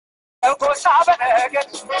በጎሳ በነገድ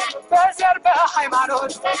በዘር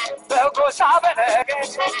በሃይማኖት በጎሳ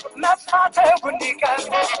በነገድ መፋተጉ እንዲቀር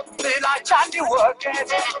ጥላቻ እንዲወገድ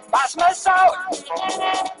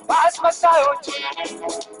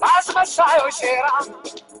ባስመሳዮች ሴራ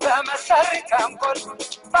በመሰሪ ተንኮል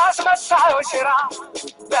ባስመሳዮች ሴራ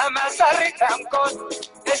በመሰሪ ተንኮል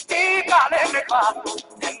እስቲ ቃል እንግባ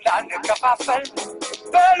እንዳንከፋፈል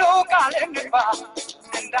በሉ ቃል እንግባ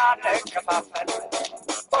እንዳንከፋፈል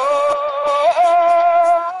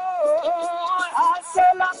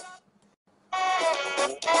ሰላም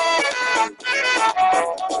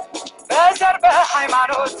በዘር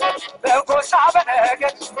በሃይማኖት በጎሳ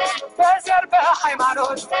በነገድ በዘር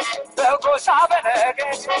በሃይማኖት በጎሳ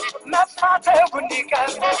በነገድ መፋተጉ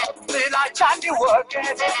እንዲቀር ጥላቻ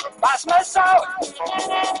እንዲወገድ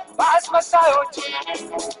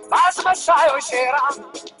ባስመሳዮች ሴራ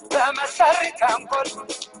በመሰሪ ተንኮል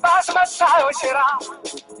ባስመሳዮች ሴራ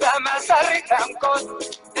በመሰሪ ተንኮል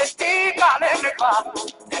እስቲ ቃል እንግባ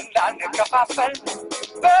እንዳንከፋፈል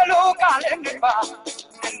በሉ ቃል እንግባ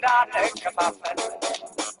እንዳንከፋፈል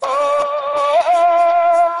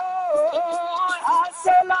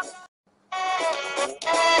ሰላም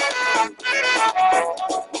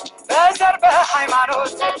በዘር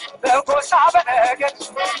በሃይማኖት በጎሳ በነገድ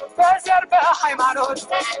በዘር በሃይማኖት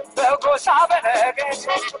በጎሳ በነገድ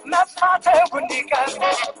መፋተጉ እንዲቀር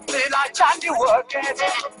ጥላቻ እንዲወገድ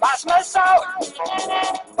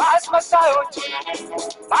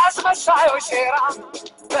ባስመሳዮች ሴራ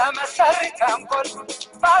በመሰሪ ተንኮል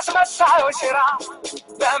ባስመሳዮች ሴራ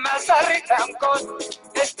በመሰሪ ተንኮል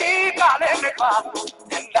እስቲ ቃል እንግባ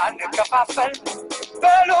እንዳንከፋፈል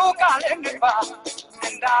በሉ ቃል እንግባ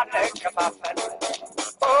እንዳንከፋፈል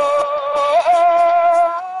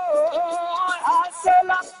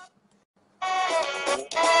ሰላም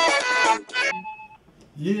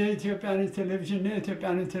የኢትዮጵያን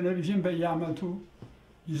ቴሌቪዥን በየዓመቱ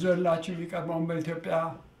ይዞላችሁ የሚቀርበውን በኢትዮጵያ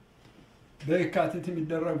በየካቲት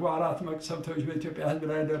የሚደረጉ 4 መቅሰፍቶች በኢትዮጵያ ሕዝብ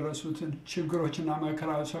ላይ የደረሱትን ችግሮችና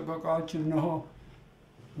መከራዎች ሰቆቃዎች እነሆ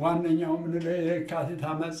ዋነኛው ምን የካቲት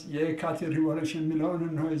አመጽ የካቲት ሪቮሉሽን የሚለውን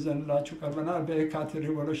እነሆ ይዘንላችሁ ቀርበናል። በየካቲት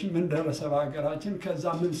ሪቮሉሽን ምን ደረሰ በሀገራችን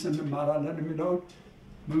ከዛ ምን እንማራለን የሚለውን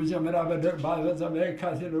በመጀመሪያ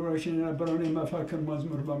በየካቲት ሪቮሉሽን የነበረውን የመፈክር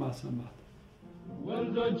መዝሙር በማሰማት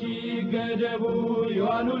ወንዞች ይገደቡ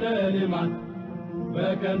ይዋሉ ለልማት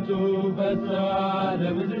በከንቱ ፈሰዋል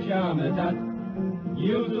ለብዙ ሺህ ዓመታት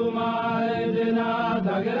ይውጡ ማዕድናት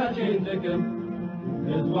ሀገራችን ጥቅም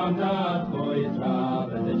ሕዝቧም ታጥቆ ይስራ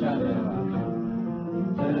በተቻለ አቅም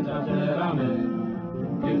ተነሳተራመን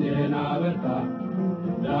ክንድህን አበርታ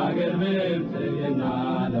ለአገር ብልጽግና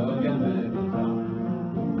ለወገን መከታ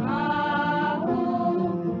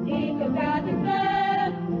ኢትዮጵያ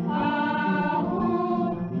ትቅደም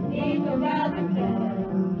ኢትዮጵያ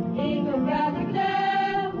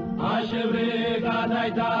ትቅደም አሸብርቃ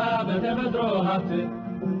ታይታ በተፈጥሮ ሀብት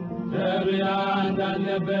ተብላ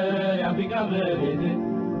እንዳልነበር የአፍሪካ መሬት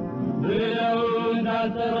ብለው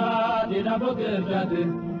እንዳልጠራት የዳቦ ቅርጫት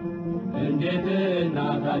እንዴት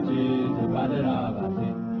እናታችን ትባል ራባት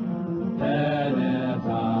ተነሳ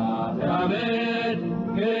ተራመድ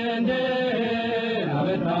ክንድህን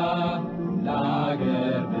አበርታ ለአገር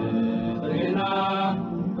ብልጽግና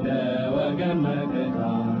ለወገን መከታ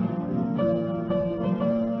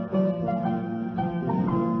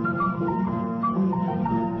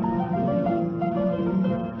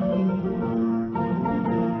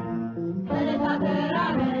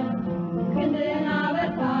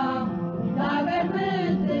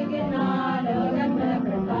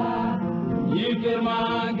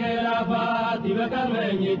ማንገላፋት ይበቃል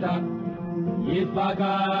መኝታ ይጥፋ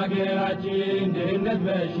ከአገራችን ድህነት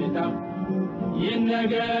በሽታ ይህን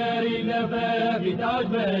ነገር ይለፈፍ ይታወጅ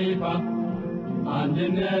በይፋ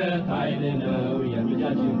አንድነት ኃይል ነው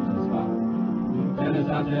የልጃችን ተስፋ ተነሳ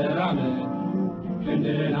ተራመድ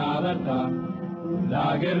ክንድህን አበርታ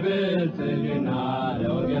ለአገር ብልጽግና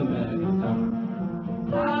ለወገን መከታ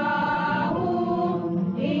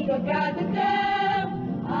ኢትዮጵያ ትቅደም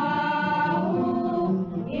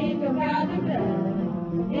ኢትዮጵያ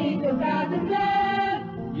ትቅደም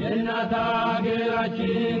የእናት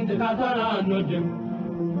አገራችን ጥቃቷን አንወድም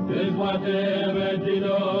ሕዝቧ ተበድሎ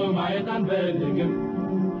ማየት አንፈልግም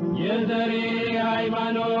የዘር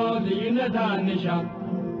ሃይማኖት ልዩነት አንሻ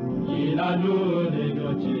ይላሉ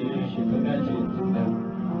ልጆችሽ ኢትዮጵያችን ትቅደም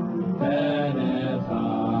ተነሳ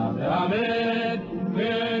ተራመድ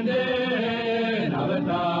ክንድህን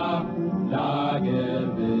አበርታ ለአገር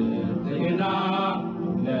ብልጽግና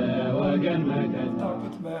ለወገን መከታ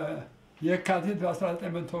የካቲት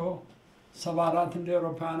በ1974 እንደ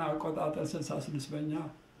አውሮፓውያን አቆጣጠር 66 በኛ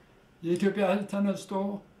የኢትዮጵያ ሕዝብ ተነስቶ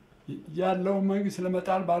ያለው መንግስት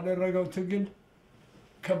ለመጣል ባደረገው ትግል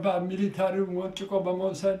ከባድ ሚሊታሪው ወጭቆ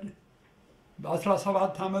በመውሰድ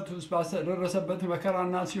በ17 ዓመት ውስጥ ባደረሰበት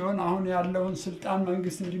መከራና ሲሆን አሁን ያለውን ስልጣን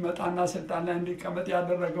መንግስት እንዲመጣና ስልጣን ላይ እንዲቀመጥ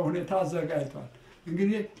ያደረገው ሁኔታ አዘጋጅቷል።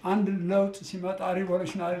 እንግዲህ አንድ ለውጥ ሲመጣ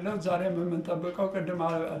ሪቮሉሽናሪ ለውጥ ዛሬ የምንጠብቀው ቅድም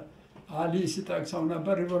አሊ ሲጠቅሰው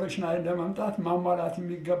ነበር። ሪቮሉሽናሪ ለመምጣት ማሟላት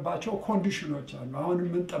የሚገባቸው ኮንዲሽኖች አሉ። አሁን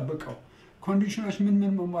የምንጠብቀው ኮንዲሽኖች ምን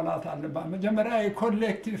መሟላት አለባት? መጀመሪያ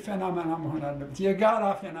የኮሌክቲቭ ፌኖሜና መሆን አለበት።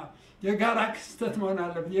 የጋራ ክስተት መሆን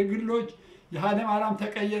አለበት። የግሎች የኃይለ ማርያም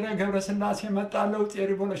ተቀየረ፣ ገብረስላሴ መጣ፣ ለውጥ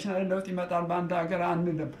የሪቮሉሽናሪ ለውጥ ይመጣል በአንድ ሀገር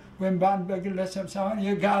አንልም፣ ወይም በአንድ በግለሰብ ሳይሆን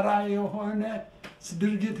የጋራ የሆነ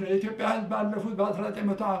ድርጊት ነው። የኢትዮጵያ ሕዝብ ባለፉት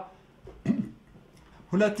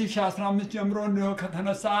በ2015 ጀምሮ እንዲሁ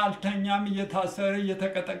ከተነሳ አልተኛም፣ እየታሰረ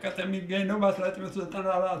እየተቀጠቀጠ የሚገኝ ነው።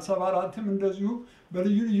 በ1974 እንደዚሁ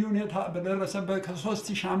በልዩ ልዩ ሁኔታ በደረሰበት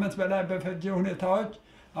ከ3000 ዓመት በላይ በፈጀ ሁኔታዎች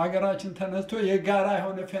ሀገራችን ተነስቶ የጋራ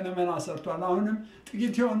የሆነ ፌኖሜና ሰርቷል። አሁንም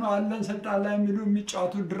ጥቂት የሆኑ አለን ስልጣን ላይ የሚሉ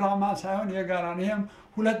የሚጫወቱ ድራማ ሳይሆን የጋራ ነው። ይህም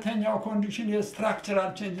ሁለተኛው ኮንዲሽን የስትራክቸራል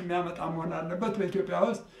ቼንጅ የሚያመጣ መሆን አለበት። በኢትዮጵያ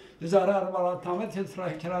ውስጥ የዛሬ 44 ዓመት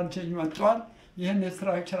የስትራክቸራል ቼንጅ መጥቷል። ይህን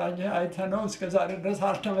የስትራክቸራል አይተነው እስከ ዛሬ ድረስ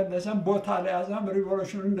አልተመለሰም፣ ቦታ አልያዘም፣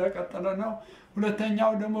 ሪቮሉሽኑ እንደቀጠለ ነው።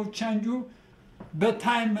 ሁለተኛው ደግሞ ቼንጁ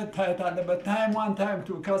በታይም መታየት አለበት። ታይም ዋን ታይም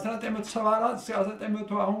ቱ ከ1974 እስከ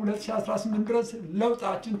 2018 ድረስ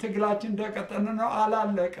ለውጣችን ትግላችን እንደቀጠለ ነው፣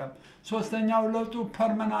 አላለቀም። ሶስተኛው ለውጡ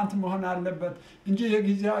ፐርማናንት መሆን አለበት እንጂ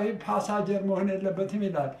የጊዜያዊ ፓሳጀር መሆን የለበትም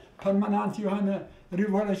ይላል። ፐርማናንት የሆነ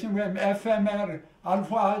ሪቮሉሽን ወይም ኤፍኤምአር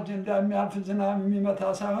አልፎ አጅ እንደሚያልፍ ዝናብ የሚመታ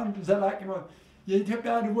ሳይሆን ዘላቂ ነው።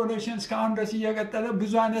 የኢትዮጵያ ሪቮሉሽን እስካሁን ድረስ እየቀጠለ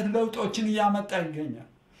ብዙ አይነት ለውጦችን እያመጣ ይገኛል።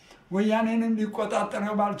 ወያኔንም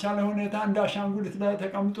ሊቆጣጠረው ባልቻለ ሁኔታ እንደ አሻንጉሊት ላይ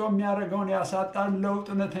ተቀምጦ የሚያደርገውን ያሳጣል። ለውጥ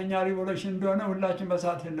እውነተኛ ሪቮሉሽን እንደሆነ ሁላችን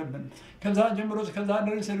መሳት የለብንም። ከዛ ጀምሮ እስከዛ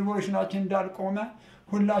ድረስ ሪቮሉሽናችን እንዳልቆመ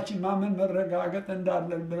ሁላችን ማመን መረጋገጥ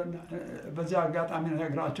እንዳለብን በዚህ አጋጣሚ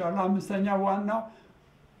እነግራቸዋለሁ። አምስተኛ ዋናው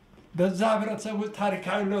በዛ ህብረተሰብ ውስጥ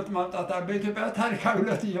ታሪካዊ ለውጥ ማምጣት። በኢትዮጵያ ታሪካዊ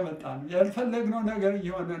ለውጥ እየመጣ ነው። ያልፈለግነው ነገር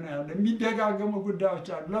እየሆነ ነው ያለ። የሚደጋገሙ ጉዳዮች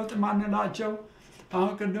አሉ። ለውጥ ማንናቸው?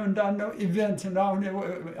 አሁን ቅድም እንዳለው ኢቨንት ነው። አሁን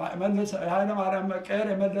የኃይለ ማርያም መቀየር፣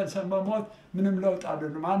 የመለሰ መሞት ምንም ለውጥ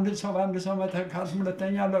አይደለም። አንድ ሰው በአንድ ሰው መተካት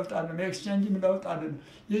ሁለተኛ ለውጥ አይደለም። ኤክስቼንጅም ለውጥ አይደለም።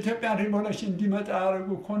 የኢትዮጵያ ሪቮሉሽን እንዲመጣ ያደርጉ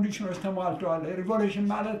ኮንዲሽኖች ተሟልተዋል። ሪቮሉሽን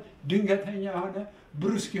ማለት ድንገተኛ የሆነ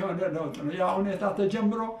ብሩስክ የሆነ ለውጥ ነው። ያ ሁኔታ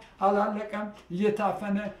ተጀምሮ አላለቀም።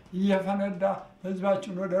 እየታፈነ እየፈነዳ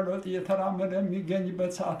ህዝባችን ወደ ለውጥ እየተራመደ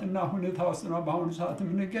የሚገኝበት ሰዓትና ሁኔታ ውስጥ ነው በአሁኑ ሰዓት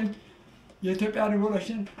የምንገኝ። የኢትዮጵያ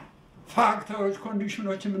ሪቮሉሽን ፋክተሮች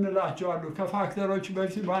ኮንዲሽኖች የምንላቸው አሉ። ከፋክተሮች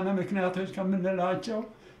በፊት ዋና ምክንያቶች ከምንላቸው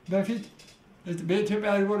በፊት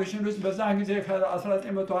በኢትዮጵያ ሪቮሉሽን ውስጥ በዛን ጊዜ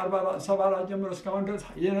ከ1947 ጀምሮ እስካሁን ድረስ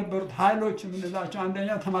የነበሩት ኃይሎች የምንላቸው አንደኛ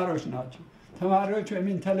ተማሪዎች ናቸው። ተማሪዎች ወይም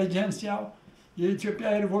ኢንቴሊጀንሲያው የኢትዮጵያ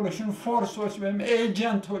ሪቮሉሽን ፎርሶች ወይም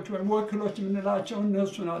ኤጀንቶች ወይም ወኪሎች የምንላቸው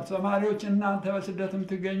እነሱ ናቸው። ተማሪዎች እናንተ በስደት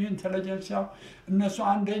የምትገኙ ኢንቴሊጀንሲያው እነሱ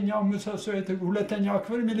አንደኛው ምሰሶ። ሁለተኛው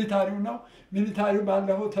ክፍል ሚሊታሪው ነው። ሚሊታሪው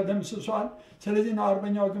ባለፈው ተደምስሷል። ስለዚህ ነው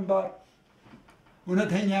አርበኛው ግንባር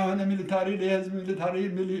እውነተኛ የሆነ ሚሊታሪ የህዝብ ሚሊታሪ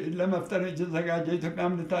ለመፍጠር የተዘጋጀ። የኢትዮጵያ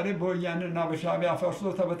ሚሊታሪ በወያኔና በሻዕቢያ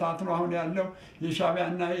ፈርሶ ተበታትኖ አሁን ያለው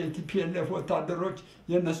የሻዕቢያና የቲፒኤልኤፍ ወታደሮች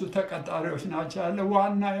የእነሱ ተቀጣሪዎች ናቸው ያለ።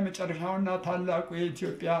 ዋና የመጨረሻውና ታላቁ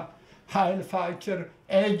የኢትዮጵያ ኃይል ፋክተር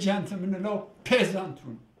ኤጀንት የምንለው ፔዛንቱ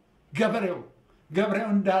ገበሬው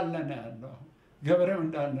እንዳለ ነው ያለው። ገበሬው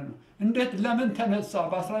እንዳለ ነው። እንዴት ለምን ተነሳ?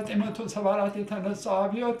 በ1974 የተነሳው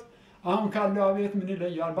አብዮት አሁን ካለው አብዮት ምን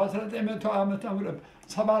ይለያል?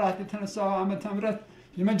 በ1974 የተነሳው ዓመተ ምህረት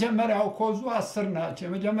የመጀመሪያው ኮዙ 10 ናቸው።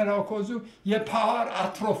 የመጀመሪያው ኮዙ የፓወር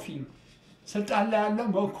አትሮፊ ነው። ስልጣን ላይ ያለው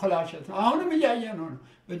መኮላሸት ነው። አሁንም እያየ ነው።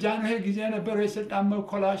 በጃንሆይ ጊዜ የነበረው የስልጣን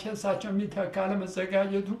መኮላሸት እሳቸው የሚተካ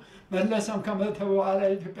ለመዘጋጀቱ መለሰም ከመተ በኋላ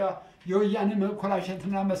ኢትዮጵያ የወያኔ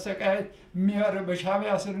መኮላሸትና መሰቃየት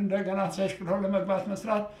በሻዕቢያ ስር እንደገና ተሽክሮ ለመግባት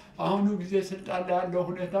መስራት አሁኑ ጊዜ ስልጣን ላይ ያለው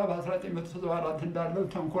ሁኔታ በ1974 እንዳለው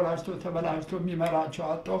ተንኮላሽቶ ተበላሽቶ የሚመራቸው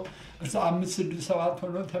አጦ 5 6 7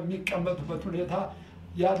 ሆኖ የሚቀመጡበት ሁኔታ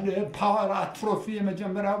ያለ ፓወር አትሮፊ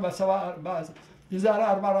የመጀመሪያው የዛሬ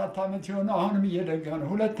 44 ዓመት የሆነው አሁንም እየደገመ ነው።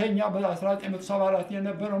 ሁለተኛ በ1974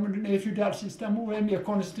 የነበረው ምንድነው? የፊውዳል ሲስተሙ ወይም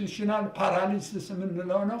የኮንስቲቱሽናል ፓራሊሲስ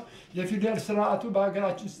የምንለው ነው። የፊውዳል ስርዓቱ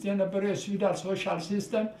በሀገራችን ውስጥ የነበረው የፊውዳል ሶሻል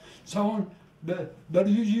ሲስተም ሰውን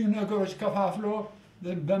በልዩ ልዩ ነገሮች ከፋፍሎ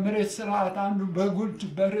በመሬት ስርዓት አንዱ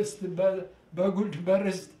በጉልት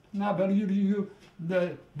በርስት እና በልዩ ልዩ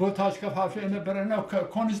ቦታዎች ከፋፍሎ የነበረ ነው።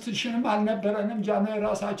 ኮንስቲቱሽንም አልነበረንም። ጃንሆይ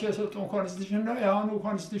ራሳቸው የሰጡን ኮንስቲቱሽን ነው። የአሁኑ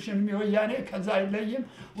ኮንስቲቱሽን የወያኔ ከዛ አይለይም።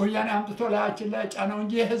 ወያኔ አምጥቶ ላያችን ላይ ጫነው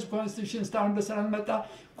እንጂ የህዝብ ኮንስቲቱሽን እስካሁን ድረስ ስላልመጣ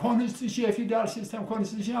ኮንስቲቱሽን የፊውዳል ሲስተም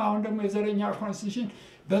ኮንስቲቱሽን፣ አሁን ደግሞ የዘረኛ ኮንስቲቱሽን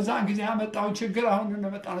በዛን ጊዜ ያመጣው ችግር አሁን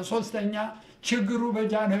እንደመጣ ነው። ሶስተኛ ችግሩ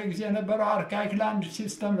በጃንሆይ ጊዜ የነበረው አርካይክ ላንድ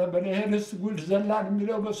ሲስተም ነበር። ይሄ ርስት ጉልት ዘላን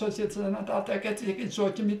የሚለው በሶስት የተሰነጣጠቀ ጥቂት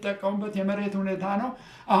ሰዎች የሚጠቀሙበት የመሬት ሁኔታ ነው።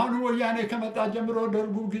 አሁን ወያኔ ከመጣ ጀምሮ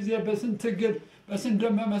ደርጉ ጊዜ በስንት ትግል በስንት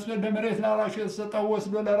ደም በመስመር ለመሬት ላራሹ የተሰጠው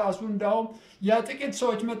ወስዶ ለራሱ እንዳውም ያ ጥቂት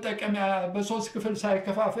ሰዎች መጠቀሚያ በሶስት ክፍል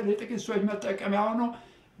ሳይከፋፈል የጥቂት ሰዎች መጠቀሚያ ሆኖ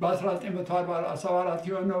በ1947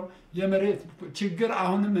 የሆነው የመሬት ችግር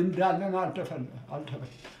አሁንም እንዳለን አልተፈለ።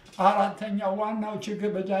 አራተኛው ዋናው ችግር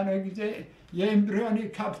በጃንሆይ ጊዜ የኤምብሪዮኒክ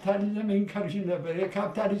ካፒታሊዝም ኢንከርሽን ነበር።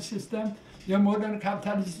 የካፒታሊስት ሲስተም የሞደርን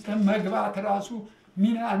ካፒታሊስት ሲስተም መግባት ራሱ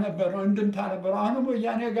ሚና ነበረው፣ እንድምታ ነበረው። አሁንም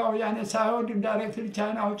ወያኔ ሳይወድ ኢንዳይሬክትሊ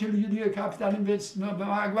ቻይናዎች ልዩ ልዩ የካፒታል ኢንቨስትመንት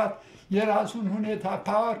በማግባት የራሱን ሁኔታ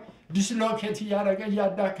ፓወር ዲስሎኬት እያደረገ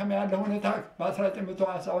እያዳከመ ያለ ሁኔታ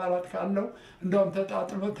በ1927 ካለው እንደውም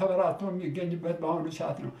ተጣጥሎ ተበራቶ የሚገኝበት በአሁኑ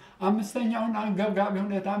ሰዓት ነው። አምስተኛውን አንገብጋቢ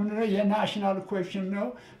ሁኔታ ምንድነው? የናሽናል ኩዌሽን ነው።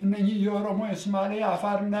 እነኚህ የኦሮሞ፣ የሶማሌ፣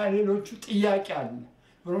 የአፋርና የሌሎቹ ጥያቄ አለ።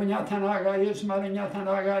 ኦሮሞኛ ተናጋሪ፣ የሶማሌኛ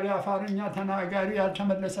ተናጋሪ፣ አፋርኛ ተናጋሪ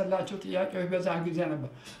ያልተመለሰላቸው ጥያቄዎች በዛን ጊዜ ነበር።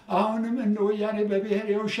 አሁንም እንደ ወያኔ በብሔር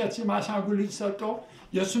የውሸት ስም አሻንጉሊት ሰጥቶ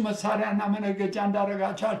የእሱ መሳሪያና መነገጃ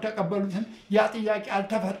እንዳደረጋቸው አልተቀበሉትም። ያ ጥያቄ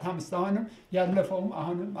አልተፈታም። እስካሁንም ያለፈውም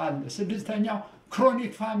አሁንም አለ። ስድስተኛው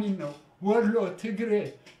ክሮኒክ ፋሚን ነው። ወሎ፣ ትግሬ፣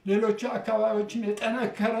 ሌሎቹ አካባቢዎችም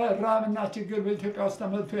የጠነከረ ራብና ችግር በኢትዮጵያ ውስጥ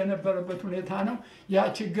ተመልቶ የነበረበት ሁኔታ ነው። ያ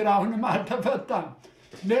ችግር አሁንም አልተፈታም።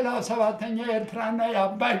 ሌላው ሰባተኛ የኤርትራና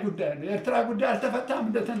የአባይ ጉዳይ ነው። የኤርትራ ጉዳይ አልተፈታም፣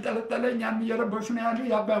 እንደተንጠለጠለ እኛን እየረበሹ ነው ያሉ።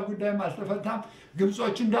 የአባይ ጉዳይም አልተፈታም።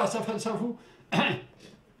 ግብጾች እንዳሰፈሰፉ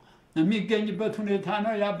የሚገኝበት ሁኔታ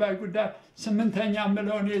ነው የአባይ ጉዳይ። ስምንተኛ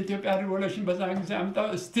የምለውን የኢትዮጵያ ሪቮሉሽን በዛን ጊዜ አምጣው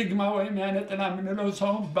ስቲግማ ወይም የዓይነ ጥላ የምንለው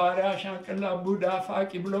ሰውን ባሪያ፣ ሻንቅላ፣ ቡዳ፣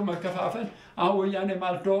 ፋቂ ብሎ መከፋፈል። አሁን ወያኔ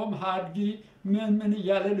ማልዶም ሀድጊ ምን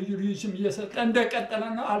እያለ ልዩ ልዩ ስም እየሰጠ እንደቀጠለ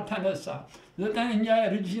ነው፣ አልተነሳም። ዘጠነኛ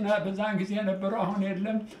ሪጂናል በዛን ጊዜ የነበረው አሁን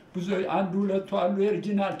የለም፣ ብዙ አንዱ ሁለቱ አሉ።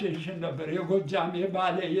 የሪጂናል ቴንሽን ነበር። የጎጃም፣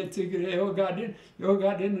 የባሌ፣ የትግሬ፣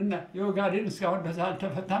 የኦጋዴን እስካሁን ድረስ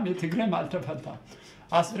አልተፈታም። የትግሬም አልተፈታም።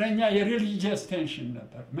 አስረኛ የሪሊጂየስ ቴንሽን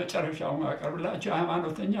ነበር። መጨረሻው ማቀርብላቸው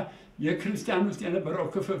ሃይማኖተኛ የክርስቲያን ውስጥ የነበረው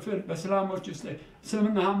ክፍፍል፣ በእስላሞች ውስጥ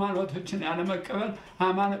እስልምና ሃይማኖቶችን ያለመቀበል፣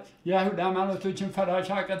 የአይሁድ ሃይማኖቶችን ፈላሻ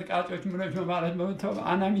ቀጥቃጮች ምኖች በማለት በመተው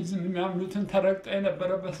አናሚዝም የሚያምኑትን ተረግጦ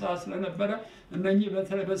የነበረበት ሰዓት ስለነበረ እነኚህ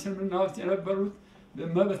በተለይ በእስልምና ውስጥ የነበሩት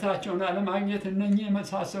መብታቸውን አለማግኘት፣ እነኚህ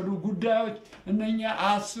የመሳሰሉ ጉዳዮች እነኚህ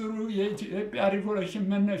 10ሩ የኢትዮጵያ ሪቮሉሽን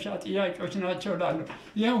መነሻ ጥያቄዎች ናቸው እላለሁ።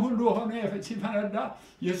 ይህ ሁሉ ሆኖ ሲፈነዳ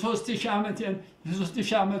የ3000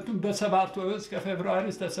 ዓመቱን በ7 ወር እስከ ፌብርዋሪ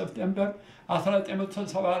እስከ ሰፕቴምበር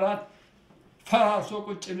 1974 ፈራርሶ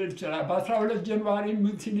ቁጭ ሊል ይችላል። በ12 ጃንዋሪ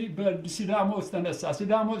ሙቲኒ በሲዳሞ ውስጥ ተነሳ።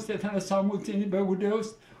 ሲዳሞ ውስጥ የተነሳው ሙቲኒ በጉዴ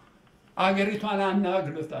ውስጥ አገሪቷን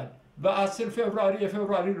አናግሎታል። በ10 ፌብርዋሪ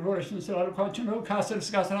የፌብርዋሪ ሪቮሉሽን ስላልኳችሁ ነው። ከ10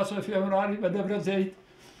 እስከ 13 ፌብርዋሪ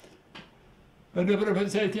በደብረ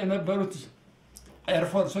ዘይት የነበሩት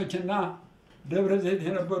ኤርፎርሶች እና ደብረ ዘይት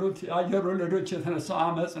የነበሩት የአየር ወለዶች የተነሳው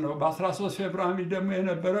አመፅ ነው። በ13 ፌብርዋሪ ደግሞ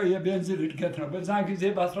የነበረው የቤንዚን እድገት ነው። በዛን ጊዜ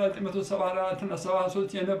በ1974 እና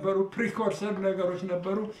 73 የነበሩ ፕሪኮርሰር ነገሮች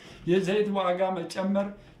ነበሩ። የዘይት ዋጋ መጨመር፣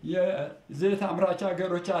 የዘይት አምራች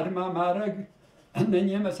ሀገሮች አድማ ማድረግ፣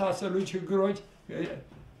 እነኚህ የመሳሰሉ ችግሮች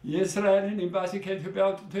የእስራኤልን ኤምባሲ ከኢትዮጵያ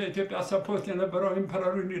አውጥቶ የኢትዮጵያ ሰፖርት የነበረው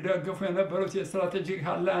ኢምፐረሩ እንዲደግፉ የነበሩት የስትራቴጂክ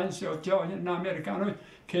አላያንሶች እና አሜሪካኖች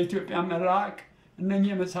ከኢትዮጵያ መራቅ፣ እነኚህ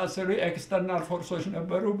የመሳሰሉ ኤክስተርናል ፎርሶች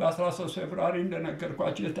ነበሩ። በ13 ፌብርዋሪ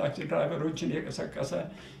እንደነገርኳቸው የታክሲ ድራይቨሮችን የቀሰቀሰ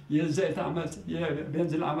የዘይት ዓመት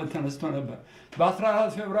የቤንዚን ዓመት ተነስቶ ነበር።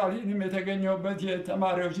 በ14 ፌብርዋሪ የተገኘበት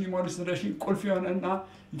የተማሪዎች ዲሞንስትሬሽን ቁልፍ የሆነና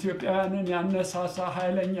ኢትዮጵያውያንን ያነሳሳ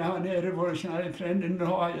ኃይለኛ የሆነ የሪቮሉሽናሪ ትሬንድ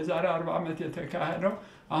እንሆ የዛሬ 40 ዓመት የተካሄደው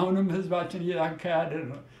አሁንም ህዝባችን እያካሄደ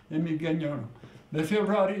ነው የሚገኘው ነው።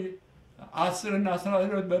 በፌብርዋሪ 10 እና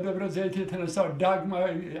 12 በደብረ ዘይት የተነሳው ዳግማዊ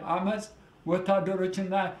አመፅ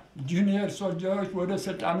ወታደሮችና ጁኒየር ሶልጀሮች ወደ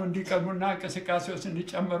ስልጣኑ እንዲቀርቡና እንቅስቃሴ ውስጥ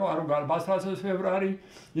እንዲጨመሩ አድርጓል። በ13 ፌብርዋሪ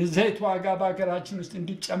የዘይት ዋጋ በሀገራችን ውስጥ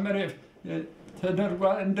እንዲጨመር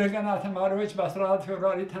ተደርጓል። እንደገና ተማሪዎች በ14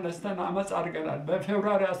 ፌብርዋሪ ተነስተን አመፅ አድርገናል።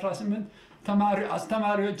 በፌብርዋሪ 18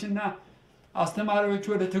 አስተማሪዎች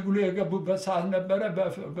ወደ ትግሉ የገቡበት ሰዓት ነበረ።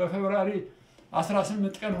 በፌብርዋሪ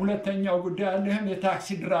 18 ቀን ሁለተኛው ጉዳይ ያለህም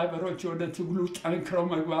የታክሲ ድራይቨሮች ወደ ትግሉ ጠንክረው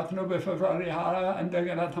መግባት ነው። በፌብርዋሪ 20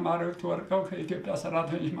 እንደገና ተማሪዎች ወርቀው ከኢትዮጵያ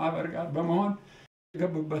ሰራተኞች ማህበር ጋር በመሆን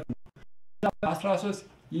የገቡበት ነው።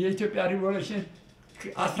 የኢትዮጵያ ሪቮሉሽን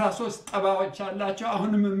 13 ጠባዮች አላቸው።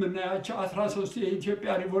 አሁንም የምናያቸው 13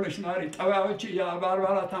 የኢትዮጵያ ሪቮሉሽናሪ ጠባዮች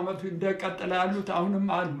የ44 ዓመቱ እንደቀጠለ ያሉት አሁንም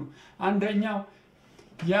አሉ። አንደኛው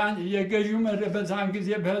የገዢው መደብ በዛን ጊዜ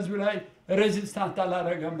በህዝብ ላይ ሬዚስታንት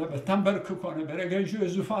አላደረገም ነበር፣ ተንበርክኮ ነበር። የገዢው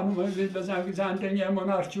የዙፋኑ መብት በዛን ጊዜ አንደኛ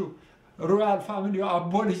የሞናርቺው ሮያል ፋሚሊው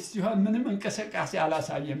አቦሊሽ ሲሆን ምንም እንቅስቃሴ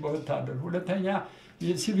አላሳየም በወታደር። ሁለተኛ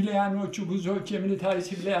የሲቪሊያኖቹ ብዙዎች የሚሊታሪ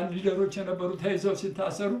ሲቪሊያን ሊደሮች የነበሩ ተይዘው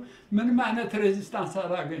ሲታሰሩ ምንም አይነት ሬዚስታንስ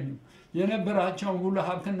አላገኙም። የነበራቸውን ሁሉ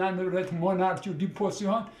ሀብትና ንብረት ሞናርቺው ዲፖስ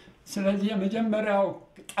ሲሆን፣ ስለዚህ የመጀመሪያው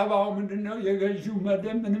ጠባው ምንድነው? የገዢው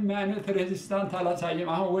መደብ ምንም አይነት ሬዚስታንስ አላሳየም።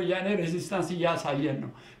 አሁን ወያኔ ሬዚስታንስ እያሳየን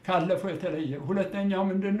ነው ካለፈው የተለየ። ሁለተኛው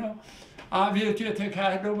ምንድነው? አብዮቱ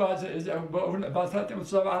የተካሄደው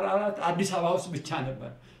በ1974 አዲስ አበባ ውስጥ ብቻ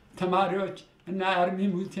ነበር። ተማሪዎች እና የአርሚ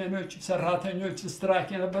ሙቴኖች ሰራተኞች ስትራይክ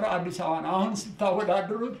የነበረው አዲስ አበባ ነው። አሁን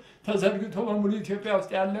ስታወዳድሩት ተዘርግቶ በሙሉ ኢትዮጵያ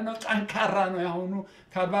ውስጥ ያለ ነው። ጠንካራ ነው። ያሁኑ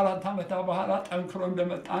ከ44 ዓመት በኋላ ጠንክሮ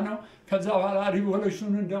እንደመጣ ነው። ከዛ በኋላ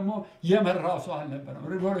ሪቮሉሽኑን ደግሞ የመራው ሰው አልነበረም።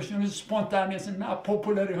 ሪቮሉሽኑ ስፖንታኒየስ እና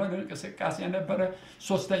ፖፑለር የሆነ እንቅስቃሴ ነበረ።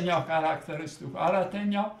 ሶስተኛው ካራክተሪስቲኩ።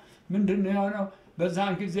 አራተኛው ምንድነው የሆነው?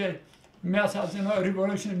 በዛን ጊዜ የሚያሳዝነው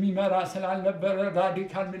ሪቮሉሽን የሚመራ ስላልነበረ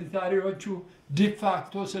ራዲካል ሚሊታሪዎቹ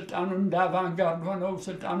ዲፋክቶ ስልጣኑን እንደ አቫንጋርድ ሆነው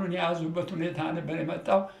ስልጣኑን የያዙበት ሁኔታ ነበር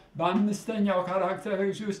የመጣው። በአምስተኛው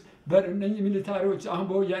ካራክተሪስቲክስ ውስጥ በእነኚህ ሚሊታሪዎች አሁን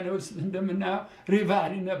በወያኔ ውስጥ እንደምናየው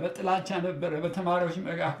ሪቫሊነ በጥላቻ ነበረ፣ በተማሪዎች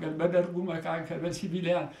መካከል፣ በደርጉ መካከል፣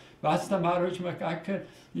 በሲቪሊያን በአስተማሪዎች መካከል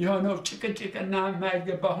የሆነው ጭቅጭቅና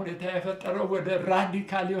የማይገባ ሁኔታ የፈጠረው ወደ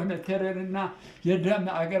ራዲካል የሆነ ቴረርና የደም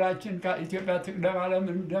አገራችን ኢትዮጵያ ትቅደም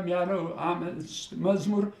ዓለምን ደም ያለው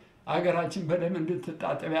መዝሙር አገራችን በደም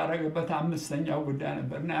እንድትታጠብ ያደረገበት አምስተኛው ጉዳይ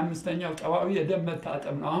ነበር እና አምስተኛው ጠባዊ የደም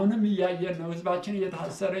መታጠብ ነው። አሁንም እያየን ነው። ህዝባችን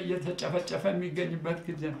እየታሰረ እየተጨፈጨፈ የሚገኝበት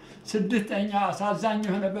ጊዜ ነው። ስድስተኛ አሳዛኝ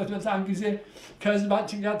የሆነበት በዛን ጊዜ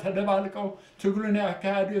ከህዝባችን ጋር ተደባልቀው ትግሉን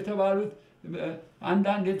ያካሄዱ የተባሉት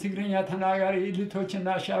አንዳንድ የትግርኛ ተናጋሪ ኤሊቶችና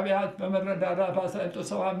ሻዕቢያት በመረዳዳት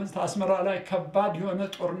በ1975 አስመራ ላይ ከባድ የሆነ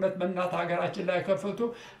ጦርነት በእናት ሀገራችን ላይ ከፈቱ።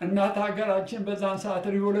 እናት ሀገራችን በዛን ሰዓት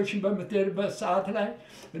ሪቮሉሽን በምትሄድበት ሰዓት ላይ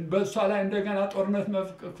በእሷ ላይ እንደገና ጦርነት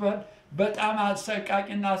መክፈል በጣም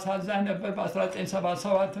አሰቃቂና አሳዛኝ ነበር።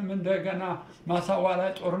 በ1977 እንደገና ማሳዋ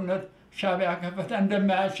ላይ ጦርነት ሻዕቢያ ከፈተ።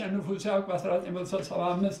 እንደማያሸንፉ ሲያውቅ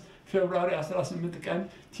በ1975 ፌብሩዋሪ 18 ቀን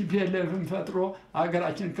ቲፒኤልኤፍን ፈጥሮ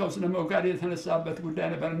ሀገራችን ከውስጥ ለመውጋት የተነሳበት ጉዳይ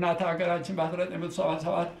ነበር። እናት ሀገራችን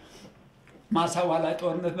በ1977 ማሳዋ ላይ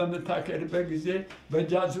ጦርነት በምታካሄድበት ጊዜ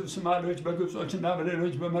በጃዙ ሶማሌዎች በግብጾችና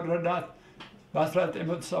በሌሎች በመረዳት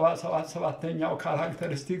በ1977 ሰባተኛው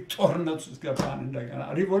ካራክተሪስቲክ ጦርነት ውስጥ ገባን። እንደገና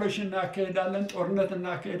ሪቮሉሽን እናካሄዳለን፣ ጦርነት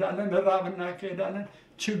እናካሄዳለን፣ ራብ እናካሄዳለን፣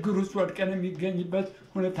 ችግር ውስጥ ወድቀን የሚገኝበት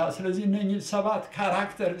ሁኔታ። ስለዚህ እነኚህ ሰባት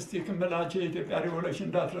ካራክተሪስቲክ የምላቸው የኢትዮጵያ ሪቮሉሽን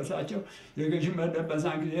እንዳትረሳቸው። የገዢ መደብ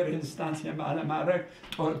በዛን ጊዜ ሬዚስታንስ የማለማድረግ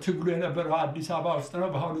ትግሉ የነበረው አዲስ አበባ ውስጥ ነው።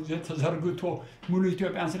 በአሁኑ ጊዜ ተዘርግቶ ሙሉ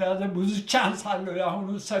ኢትዮጵያን ስለያዘ ብዙ ቻንስ አለው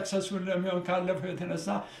የአሁኑ ሰክሰስፉል ለሚሆን ካለፈው የተነሳ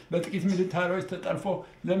በጥቂት ሚሊታሪዎች ተጠልፎ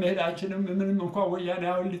ለመሄድ አይችልም። ምንም እንኳን ወያኔ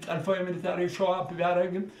አሁን ሊጠልፈው የሚሊታሪ ሾዋፕ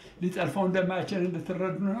ቢያደርግም ሊጠልፈው እንደማይችል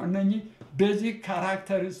እንድትረዱ ነው። እነኚህ ቤዚክ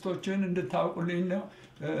ካራክተሪስቶችን እንድታውቁልኝ ነው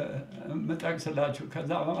የምጠቅስላችሁ።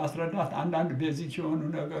 ከዛ በማስረዳት አንዳንድ ቤዚክ የሆኑ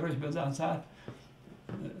ነገሮች በዛን ሰዓት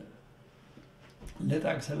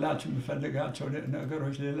ልጠቅስላችሁ የምፈልጋቸው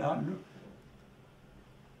ነገሮች ሌላ አሉ።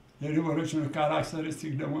 የሪቮሉሽን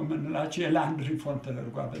ካራክተሪስቲክ ደግሞ የምንላቸው የላንድ ሪፎርም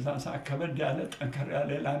ተደርጓል። በዛን ሰዓት ከበድ ያለ ጠንከር ያለ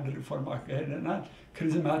የላንድ ሪፎርም አካሄደናል።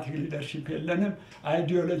 ክሪዝማቲክ ሊደርሺፕ የለንም።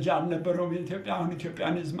 አይዲዮሎጂ አልነበረውም የኢትዮጵያ። አሁን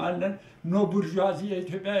ኢትዮጵያኒዝም አለን። ኖ ቡርዥዋዚ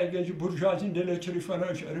የኢትዮጵያ የገዢ ቡርዥዋዚ እንደ ሌሎች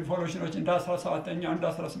ሪቮሉሽኖች እንደ 17ኛው እንደ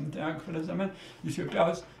 18ኛው ክፍለ ዘመን ኢትዮጵያ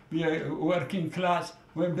ውስጥ የወርኪንግ ክላስ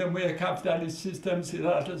ወይም ደግሞ የካፒታሊስት ሲስተም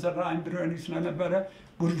ስላልተሰራ ኤምብሪዮኒክ ስለነበረ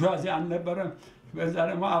ቡርዥዋዚ አልነበረም። በዛ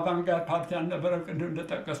ደግሞ አቫንጋርድ ፓርቲ አልነበረም። ቅድም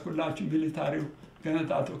እንደጠቀስኩላችሁ ሚሊታሪው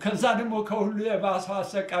ገነጣቱ። ከዛ ደግሞ ከሁሉ የባሰው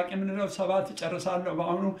አሰቃቂ የምንለው ሰባት ይጨርሳለሁ።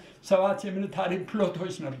 በአሁኑ ሰባት የሚሊታሪ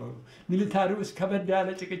ፕሎቶች ነበሩ። ሚሊታሪ ውስጥ ከበድ ያለ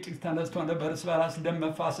ጭቅጭቅ ተነስቶ ነበር። እርስ በራስ ደም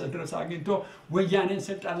መፋሰስ ድረስ አግኝቶ ወያኔን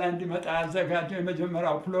ስልጣን ላይ እንዲመጣ ያዘጋጀው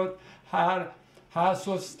የመጀመሪያው ፕሎት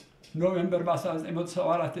 23 ኖቬምበር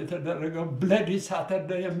በ1974 የተደረገው ብለዲ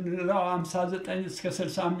ሳተርዴይ የምንለው 59 እስከ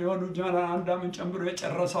 60 የሚሆኑ ጀነራል አንዳምን ጨምሮ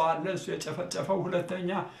የጨረሰው አለ። እሱ የጨፈጨፈው። ሁለተኛ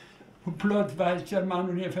ፕሎት ቫይስ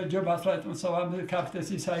ቸርማኑን የፈጀው በ1975 ካፕቴን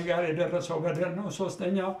ሲሳይ ጋር የደረሰው በደል ነው።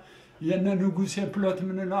 ሶስተኛው የነ ንጉሴ ፕሎት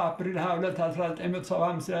የምንለው አፕሪል 22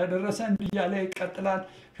 1975 ላይ ያደረሰን እያለ ይቀጥላል።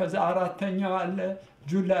 ከዛ አራተኛው አለ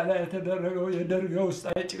ጁላይ ላይ የተደረገው የደርግ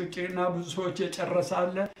ውስጣዊ ጭቅጭቅና ብዙ ሰዎች የጨረሰ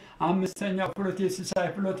አለ። አምስተኛው ፕሎት የሲሳይ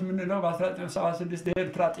ፕሎት የምንለው በ1976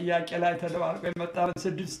 የኤርትራ ጥያቄ ላይ ተደባልቆ የመጣ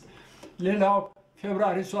 6። ሌላው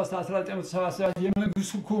ፌብሩዋሪ 3 1977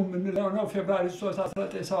 የመንግስቱ coup ምንለው ነው። ፌብሩዋሪ 3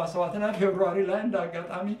 1977 እና ፌብሩዋሪ ላይ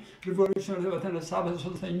እንዳጋጣሚ ሪቮሉሽን በተነሳ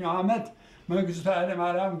በ3ኛው ዓመት መንግስቱ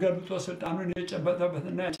ኃይለማርያም ገልብጦ ስልጣኑን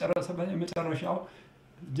የጨበጠበትና የጨረሰበት የመጨረሻው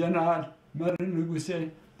ጀነራል መርዕድ ንጉሴ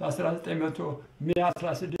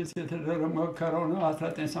በ1916 የተሞከረው ነው።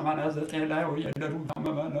 1989 ላይ ወያደሩ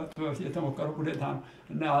ከመመለጡ በፊት የተሞከረው ሁኔታ ነው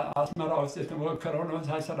እና አስመራ ውስጥ የተሞከረው ነው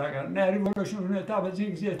ሳይሰራ ቀረ እና የሪቮሉሽን ሁኔታ በዚህ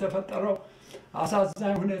ጊዜ የተፈጠረው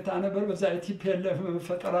አሳዛኝ ሁኔታ ነበር። በዛ ቲፒኤልኤፍ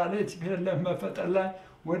መፈጠር አለ። ቲፒኤልኤፍ መፈጠር ላይ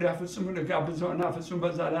ወደ ፍጹም ልጋብዘውና ፍጹም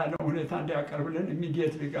በዛ ላይ ያለው ሁኔታ እንዲያቀርብልን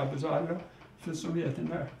ኢሚዲየት ልጋብዘዋለሁ። ፍጹም የት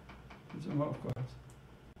ነው? ፍጹም ኦፍኮርስ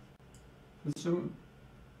ፍጹም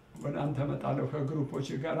ወደ አንተ እመጣለሁ ከግሩፖች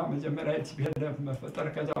ጋር መጀመሪያ ቲፒኤልኤፍ መፈጠር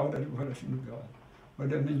ከዛ ወደ ሪቮሉሽን ይገባል።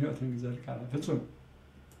 ወደ ምኞት እንዘልቃለን። ፍጹም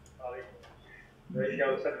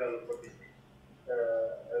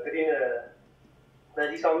እንግዲህ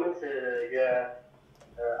በዚህ ሳምንት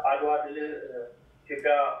የአድዋ ድል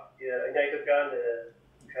ኢትዮጵያ እኛ ኢትዮጵያን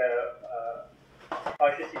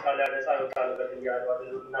ከፋሽስት ኢጣሊያ ነፃ የወጣንበት የአድዋ ድል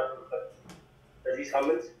የምናከብርበት በዚህ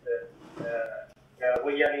ሳምንት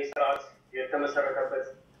የወያኔ ስርዓት የተመሰረተበት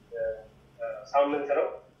ሳምንት ነው።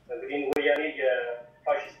 እንግዲህ ወያኔ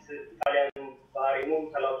የፋሽስት ኢጣሊያን ባህሪኑ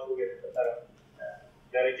ተላብሶ የተፈጠረ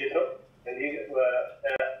ድርጅት ነው። እንግዲህ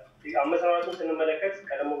አመሰራረቱን ስንመለከት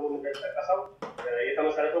ቀደም ብሎ እንደተጠቀሰው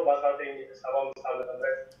የተመሰረተው በ1975 ዓ.ም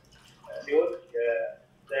ሲሆን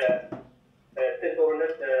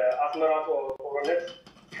ጦርነት አስመራ ጦርነት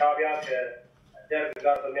ሻዕቢያ ከደርግ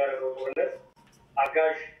ጋር በሚያደርገው ጦርነት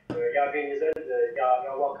አጋዥ ያገኝ ዘንድ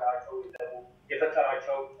ያዋቀራቸው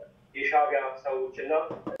የፈጠራቸው የሻዕቢያ ሰዎች እና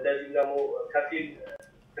እንደዚሁም ደግሞ ከፊል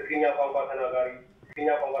ትግርኛ ቋንቋ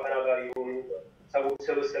ተናጋሪ የሆኑ ሰዎች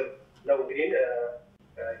ስብስብ ነው። እንግዲህ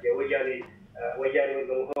የወያኔ ወይም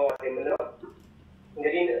ደግሞ ህወሓት የምንለው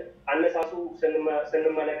እንግዲህ አነሳሱ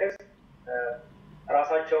ስንመለከት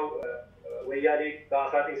ራሳቸው ወያኔ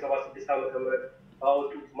በ1976 ዓ.ም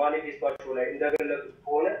ባወጡት ማኒፌስቷቸው ላይ እንደገለጹት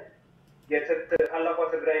ከሆነ ታላቋ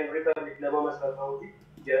ትግራይን ሪፐብሊክ ለመመስረት ነው እንጂ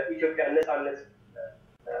የኢትዮጵያ ነፃነት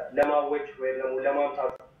ለማወጅ ወይም ደግሞ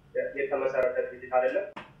ለማምጣት የተመሰረተ ድርጅት አይደለም።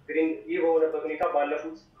 እንግዲህ ይህ በሆነበት ሁኔታ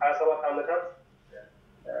ባለፉት 27 ዓመታት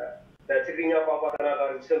በትግርኛ ቋንቋ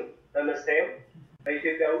ተናጋሪ ስም በመሰየም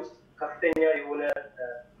በኢትዮጵያ ውስጥ ከፍተኛ የሆነ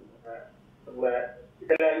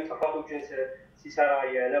የተለያዩ ጥፋቶችን ሲሰራ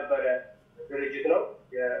የነበረ ድርጅት ነው።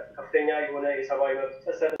 ከፍተኛ የሆነ የሰብአዊ መብት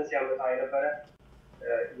ጥሰትን ሲያመጣ የነበረ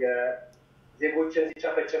የዜጎችን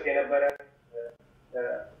ሲጨፈጨፍ የነበረ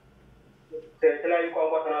የተለያዩ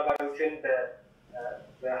ቋንቋ ተናጋሪዎችን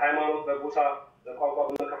በሃይማኖት፣ በጎሳ፣ በቋንቋ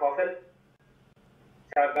በመከፋፈል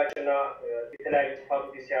ሲያጋጭና የተለያዩ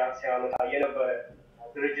ጥፋቶችን ሲያመጣ የነበረ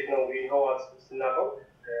ድርጅት ነው። ህወሓት ስናውቀው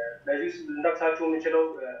በዚህ ውስጥ ልንጠቅሳቸው የምንችለው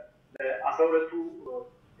 12ቱ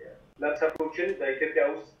መቅሰፍቶችን በኢትዮጵያ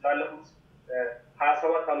ውስጥ ላለፉት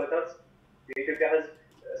 27 ዓመታት የኢትዮጵያ ህዝብ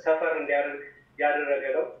ሰፈር እንዲያደርግ ያደረገ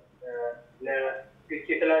ነው።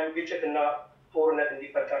 የተለያዩ ግጭት እና ጦርነት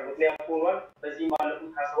እንዲፈጠር ምክንያት ሆኗል። በዚህም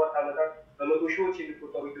ባለፉት 27 ዓመታት በመቶ ሺዎች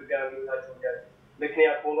የሚቆጠሩ ኢትዮጵያውያን ህይወታቸው እንዲያልፍ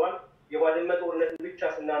ምክንያት ሆኗል። የባድመ ጦርነትን ብቻ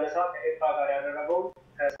ስናነሳ ከኤርትራ ጋር ያደረገውን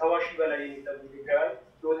ከ70 ሺህ በላይ የሚጠጉ ኢትዮጵያውያን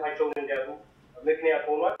ህይወታቸውን እንዲያጡ ምክንያት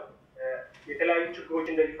ሆኗል። የተለያዩ ችግሮች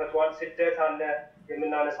እንደዚህ ፈጥሯል። ስደት አለ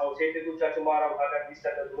የምናነሳው ሴት ልጆቻችን በአረብ ሀገር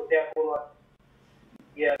ሊሰደዱ ምክንያት ሆኗል።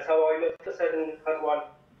 የሰብአዊ መብት ጥሰትን ፈጥሯል።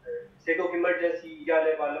 ስቴት ኦፍ ኢመርጀንሲ እያለ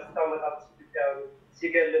ባለፉት ዓመታት ውስጥ ኢትዮጵያውያን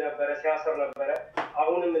ሲገል ነበረ፣ ሲያስር ነበረ።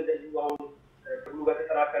 አሁንም እንደዚሁ አሁን ትግሉ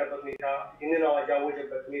በተጠናከረበት ሁኔታ ይህንን አዋጅ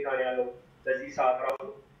ያወጀበት ሁኔታ ነው ያለው በዚህ ሰዓት ራሱ።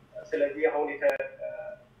 ስለዚህ አሁን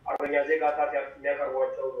አርበኛ ዜጋ ታት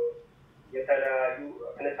የሚያቀርቧቸው የተለያዩ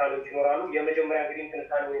ትንታኔዎች ይኖራሉ። የመጀመሪያ እንግዲህ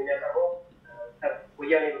ትንታኔው የሚያቀርበው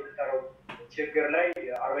ወያኔ በፈጠረው ችግር ላይ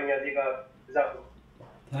አርበኛ ዜጋ ግዛት ነው።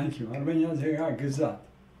 ታንኪዩ አርበኛ ዜጋ ግዛት።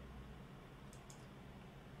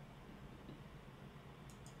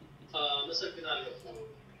 አመሰግናለሁ።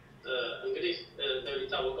 እንግዲህ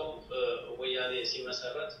እንደሚታወቀው ወያኔ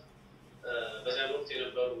ሲመሰረት በዚያን ወቅት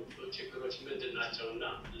የነበሩ ችግሮች ምንድን ናቸው እና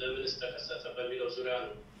ለምንስ ተከሰተ በሚለው ዙሪያ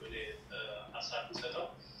ነው እኔ ሀሳብ የምሰጠው።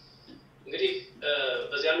 እንግዲህ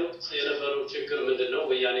በዚያን ወቅት የነበረው ችግር ምንድን ነው?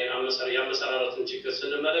 ወያኔ ያመሰራረቱን ችግር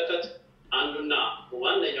ስንመለከት አንዱና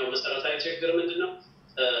ዋነኛው መሰረታዊ ችግር ምንድን ነው?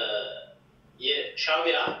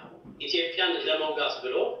 የሻዕቢያ ኢትዮጵያን ለመውጋት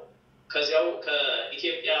ብሎ ከዚያው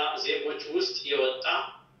ከኢትዮጵያ ዜጎች ውስጥ የወጣ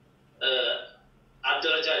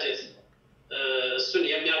አደረጃጀት እሱን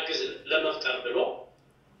የሚያግዝ ለመፍጠር ብሎ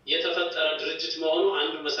የተፈጠረ ድርጅት መሆኑ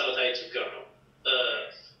አንዱ መሰረታዊ ችግር ነው።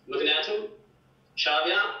 ምክንያቱም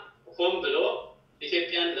ሻዕቢያ ሆን ብሎ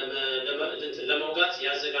ኢትዮጵያን ለመውጋት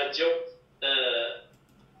ያዘጋጀው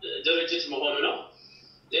ድርጅት መሆኑ ነው።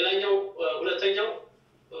 ሌላኛው ሁለተኛው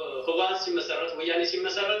ህወሓት ሲመሰረት ወያኔ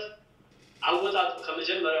ሲመሰረት አወጣጡ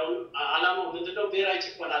ከመጀመሪያው ዓላማው ምንድነው? ብሔራዊ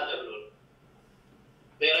ጭቆና አለ ብሎ ነው።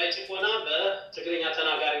 ብሔራዊ ጭቆና በትግርኛ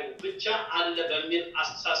ተናጋሪው ብቻ አለ በሚል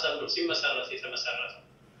አስተሳሰብ ነው ሲመሰረት የተመሰረተው።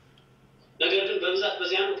 ነገር ግን በብዛት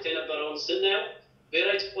በዚያን ወቅት የነበረውን ስናየው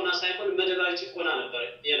ብሔራዊ ጭቆና ሳይሆን መደባዊ ጭቆና ነበር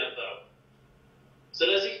የነበረው።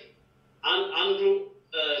 ስለዚህ አንዱ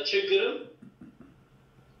ችግርም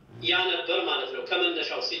ያ ነበር ማለት ነው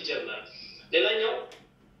ከመነሻው ሲጀመር። ሌላኛው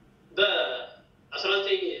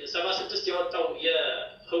በ1976 የወጣው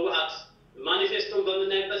የህወሓት ማኒፌስቶን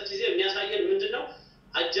በምናይበት ጊዜ የሚያሳየን ምንድነው?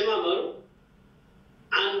 አጀማመሩ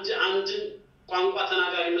አንድን ቋንቋ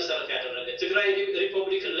ተናጋሪ መሰረት ያደረገ ትግራይ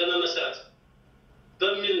ሪፐብሊክን ለመመስረት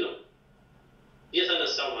በሚል ነው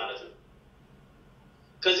የተነሳው ማለት ነው።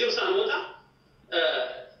 ከዚሁ ሳንወጣ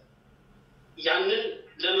ያንን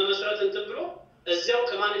ለመመስረት እንትን ብሎ እዚያው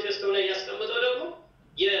ከማኒፌስቶ ላይ ያስቀመጠው ደግሞ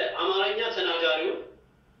የአማርኛ ተናጋሪው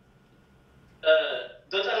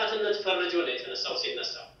በጠላትነት ፈርጆ ነው የተነሳው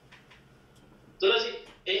ሲነሳው። ስለዚህ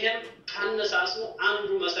ይሄም ካነሳሱ አንዱ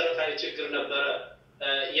መሰረታዊ ችግር ነበረ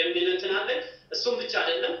የሚል እንትን አለ። እሱም ብቻ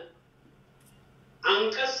አይደለም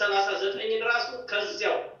አንቀጽ 39 ራሱ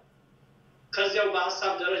ከዚያው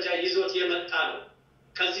በሐሳብ ደረጃ ይዞት የመጣ ነው።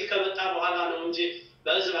 ከዚህ ከመጣ በኋላ ነው እንጂ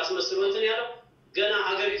በህዝብ አስመስሎ እንትን ያለው ገና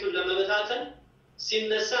ሀገሪቱን ለመበታተን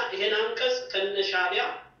ሲነሳ ይሄን አንቀጽ ከነሻቢያ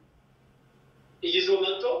ይዞ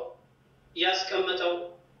መጥቶ ያስቀመጠው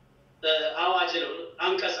አዋጅ ነው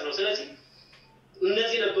አንቀጽ ነው። ስለዚህ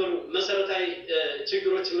እነዚህ ነበሩ መሰረታዊ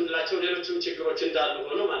ችግሮች የምንላቸው። ሌሎችም ችግሮች እንዳሉ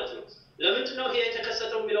ሆኖ ማለት ነው። ለምንድን ነው ይሄ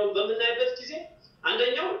የተከሰተው የሚለውን በምናይበት ጊዜ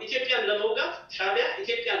አንደኛው ኢትዮጵያን ለመውጋት ሻቢያ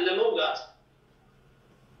ኢትዮጵያን ለመውጋት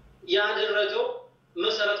ያደረገው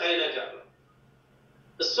መሰረታዊ ነገር ነው።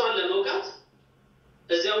 እሷን ለመውጋት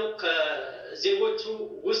እዚያው ከዜጎቹ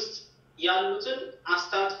ውስጥ ያሉትን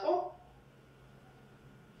አስታጥቆ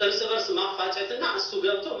እርስ በርስ ማፋጨትና እሱ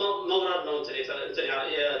ገብቶ መውረድ ነው እንትን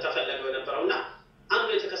የተፈለገው የነበረውና አንዱ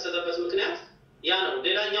የተከሰተበት ምክንያት ያ ነው።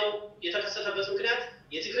 ሌላኛው የተከሰተበት ምክንያት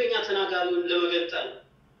የትግርኛ ተናጋሪውን ለመገንጠል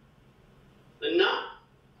እና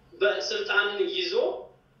በስልጣንን ይዞ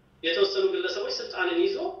የተወሰኑ ግለሰቦች ስልጣንን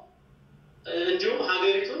ይዞ እንዲሁም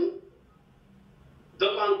ሀገሪቱን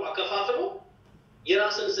በቋንቋ ከፋፍሎ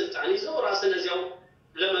የራስን ስልጣን ይዞ ራስን እዚያው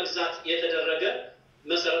ለመግዛት የተደረገ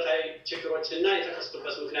መሰረታዊ ችግሮች እና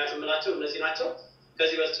የተከሰቱበት ምክንያት የምላቸው እነዚህ ናቸው።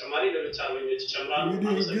 ከዚህ በተጨማሪ ሌሎች አርበኞች ይጨምራሉ።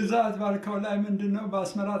 እንግዲህ ግዛት ባልከው ላይ ምንድነው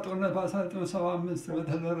በአስመራ ጦርነት በ1975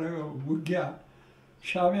 በተደረገው ውጊያ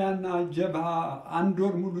ሻቢያና ጀብሃ አንድ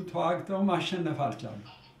ወር ሙሉ ተዋግተው ማሸነፍ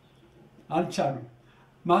አልቻሉም።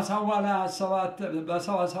 ማሳዋ ላይ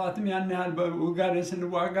በ77 ያን ያህል በኡጋዴን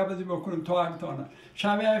ስንዋጋ በዚህ በኩል ተዋግተውናል።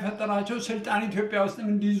 ሻቢያ የፈጠራቸው ስልጣን ኢትዮጵያ ውስጥ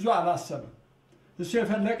እንዲይዙ አላሰበም። እሱ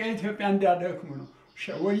የፈለቀ ኢትዮጵያ እንዲያደክሙ ነው።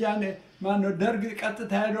 ወያኔ ማነው ደርግ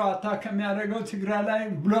ቀጥታ ሄደው አታክ የሚያደርገው ትግራይ ላይ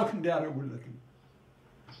ብሎክ እንዲያደርጉለት ነው።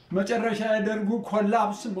 መጨረሻ የደርጉ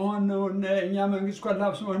ኮላፕስ መሆን ነው እና የእኛ መንግስት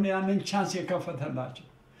ኮላፕስ መሆን ያንን ቻንስ የከፈተላቸው።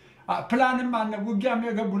 ፕላንም አለ። ውጊያም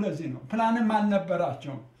የገቡ ለዚህ ነው። ፕላንም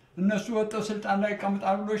አልነበራቸውም። እነሱ ወጥተው ስልጣን ላይ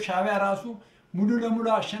ይቀምጣሉ ብሎ ሻቢያ ራሱ ሙሉ ለሙሉ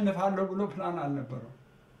አሸንፋለሁ ብሎ ፕላን አልነበረው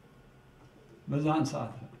በዛን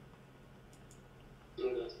ሰዓት።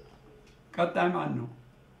 ቀጣይ ማን ነው?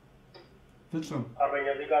 ፍጹም አርበኛ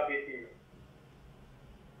ዜጋ ቤቲ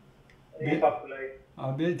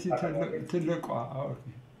ቤቲ ትልቋ። ኦኬ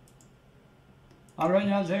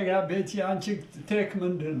አርበኛ ዜጋ ቤቲ አንቺ ቴክ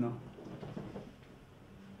ምንድን ነው?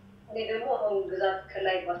 እኔ ደግሞ አሁን ግዛት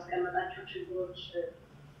ከላይ ባስቀመጣቸው ችግሮች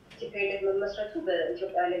ኢትዮጵያዊነት መመስረቱ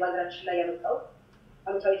በኢትዮጵያ ላይ በሀገራችን ላይ ያመጣው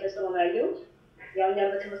አሉታዊ ተጽዕኖ ነው ያየሁት። ያው እኛም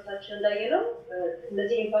በትምህርታችን እንዳየነው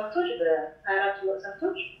እነዚህ ኢምፓክቶች በ24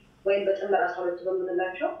 መቅሰፍቶች ወይም በጥምር 12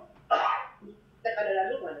 በምንላቸው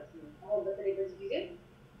ተቀላላሉ ማለት ነው። አሁን በተለይ በዚህ ጊዜ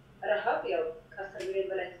ረሃብ ያው ከ10 ሚሊዮን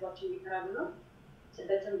በላይ ህዝባችን እየተራቡ ነው።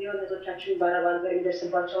 ስደትም ቢሆን እህቶቻችን በአረብ ሀገር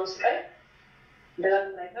የሚደርስባቸውን ስቃይ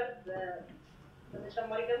ደጋግሞ አይተናል።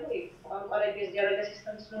 በተጨማሪ ደግሞ ቋንቋ ላይ ቤዝ ያደረገ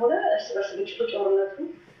ሲስተም ስለሆነ እርስ በርስ ግጭቱ፣ ጦርነቱ፣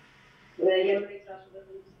 የመሬት ራሱ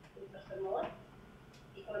በመንግስት ቁጥጥር ስር መዋል፣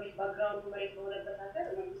 ኢኮኖሚክ ባክግራውንዱ መሬት በሆነበት ሀገር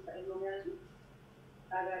መንግስት ጠቅሎ መያዙ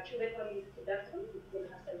ሀገራችን በኢኮኖሚ ስትዳክም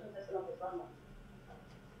የመሳሰሉትን ተጽዕኖ ፈጥሯል ማለት ነው።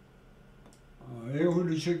 ይህ ሁሉ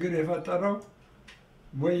ችግር የፈጠረው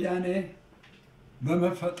ወያኔ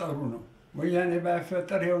በመፈጠሩ ነው። ወያኔ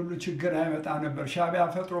ባይፈጠር ይህ ሁሉ ችግር አይመጣ ነበር። ሻቢያ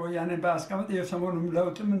ፈጥሮ ወያኔ ባያስቀምጥ የሰሞኑን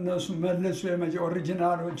ለውጥም እነሱ መልሱ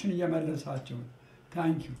ኦሪጂናሎችን እየመለሳቸው።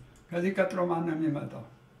 ታንኪዩ። ከዚህ ቀጥሎ ማን ነው የሚመጣው?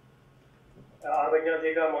 አርበኛ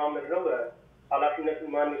ዜጋ መሐመድ ነው። ኃላፊነቱን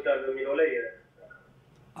ማን ይወስዳል በሚለው ላይ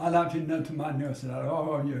ኃላፊነቱ ማን ይወስዳል?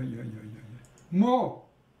 ሞ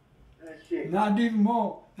ናዲቭ ሞ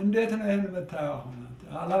እንዴት ነው ይሄን የምታየው?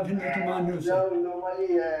 ኃላፊነቱ ማን ነው? ያው ኖርማሊ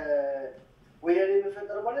ወያኔ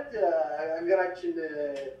መፈጠር ማለት ሀገራችን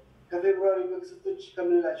ከፌብሩዋሪ መክሰቶች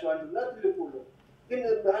ከምንላቸው አንዱና ትልቁ ነው። ግን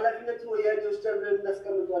ኃላፊነቱን ወያኔ ወስደን ብለን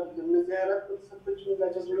እናስቀምጠው አይደለም። እነዚህ 24 መክሰቶች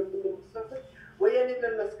የምንላቸው 12 መክሰቶች ወያኔ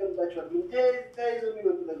ብለን እናስቀምጣቸው አይደለም። ተያይዘው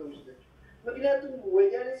የሚመጡ ነገሮች ናቸው። ምክንያቱም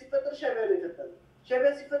ወያኔ ሲፈጠር ሻዕቢያ ነው የፈጠረው።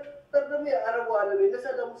 ሻዕቢያ ሲፈጠር ደግሞ የአረቡ ዓለም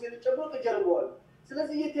የነሳዳም ሁሴን ጨምሮ ከጀርባው አለ።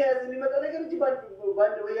 ስለዚህ እየተያያዘ የሚመጣ ነገር እንጂ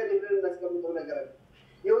በአንድ ወያኔ ብለን እናስቀምጠው ነገር አለ።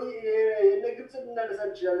 የነ ግብፅን እናነሳ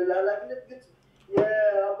እንችላለን። ለኃላፊነት ግብፅ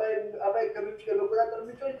የአባይ ከብች ከመቆጣጠር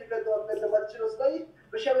ምንጮች ተከተዋል ለማትችለው ስታይ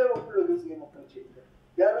በሻዕቢያ በኩል ነው ግብፅ የሞከረች ይችላል።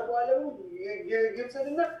 የአረቡ ዓለም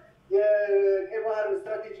ግብፅንና የቀይ ባህር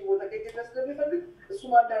ስትራቴጂ ቦታ ከኢትዮጵያ ስለሚፈልግ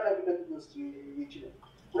እሱም አንድ ኃላፊነት ሊወስድ ይችላል።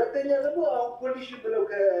 ሁለተኛ ደግሞ አሁን ኮሊሽን ብለው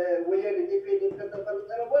ከወያኔ ኢትዮጵያ ከተፈጠሩ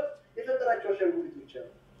ተረቧል የፈጠራቸው አሻንጉሊቶች አሉ።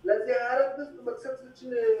 ለዚህ 24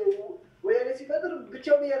 መክሰቶችን ወያኔ ሲፈጥር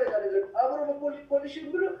ብቻውን እያደረገ አይደለም። አብሮ በኮሊሽን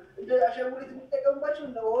ብሎ እንደ አሻንጉሊት የሚጠቀሙባቸው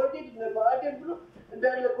እንደ ኦህዴድ እነ ብአዴን ብሎ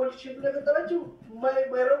እንዳለ ኮሊሽን ብሎ የፈጠራቸው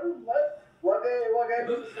የማይረቡ ማለት ዋጋ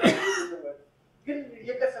ያለው ግን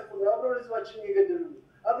እየቀሰፉ ነው። አብረን ህዝባችንን እየገደሉ ነው።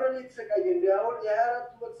 አብረን እየተሰቃየ እንደ አሁን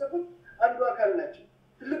የ24 መክሰቶች አንዱ አካል ናቸው።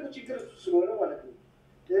 ትልቁ ችግር እሱ ስለሆነ ማለት ነው።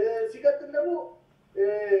 ሲቀጥል ደግሞ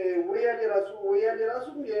ወያኔ ራሱ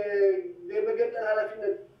የመገንጠል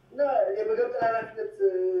ኃላፊነት እና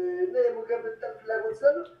የመገንጠል ፍላጎት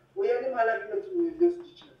ስላለው ወያኔም ኃላፊነቱን ሊወስድ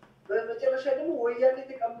ይችላል። በመጨረሻ ደግሞ ወያኔ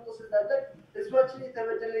ተቀምጦ ስልጣን ላይ ህዝባችን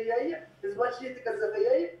የተበደለ እያየ ህዝባችን የተቀዘፈ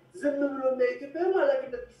እያየ ዝም ብሎ እና ኢትዮጵያም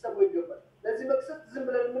ኃላፊነት ሊሰማው ይገባል። ለዚህ መቅሰፍት ዝም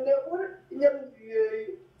ብለን የምናየው ከሆነ እኛም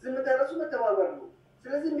ዝምታ ራሱ መተባበር ነው።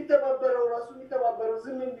 ስለዚህ የሚተባበረው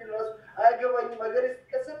ዝም የሚል ራሱ አያገባኝም ሀገር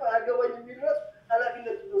ስትቀሰፍ አያገባኝም የሚል ራሱ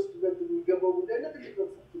ኃላፊነት ሊወስድበት የሚገባው ጉዳይና ትልቅ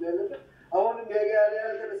መቅሰፍት ነው ያለበት። አሁንም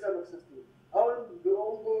ያልተነሳ መቅሰፍት ነው። አሁን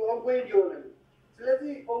ኦንጎይንግ የሆነ ነው።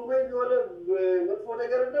 ስለዚህ ኦንጎይንግ የሆነ መጥፎ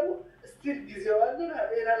ነገር ደግሞ ስቲል ጊዜው አለን።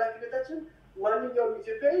 ይህን ኃላፊነታችን ማንኛውም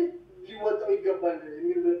ኢትዮጵያዊ ሊወጣው ይገባል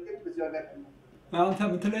የሚል መልዕክት በዚህ አጋጣሚ አንተ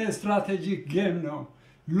የምትለኝ ስትራቴጂክ ጌም ነው።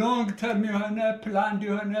 ሎንግ ተርም የሆነ ፕላንድ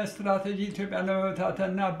የሆነ ስትራቴጂ ኢትዮጵያ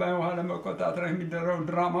ለመበታተንና አባይ ውሃ ለመቆጣጠር የሚደረው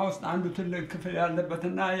ድራማ ውስጥ አንዱ ትልቅ ክፍል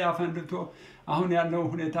ያለበትና ያፈንድቶ አሁን ያለው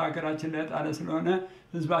ሁኔታ ሀገራችን ላይ ጣለ ስለሆነ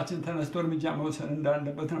ህዝባችን ተነስቶ እርምጃ መውሰድ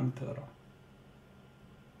እንዳለበት ነው የምትጠራው።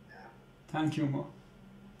 ታንኪዩ ሞ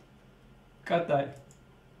ቀጣይ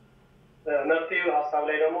መፍትሄው ሀሳብ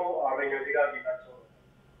ላይ ደግሞ አርበኞች ጋር ጌታቸው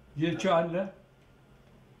ጌቾ አለ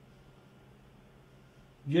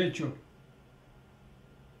ጌቾ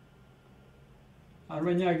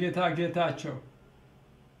አርበኛ ጌታቸው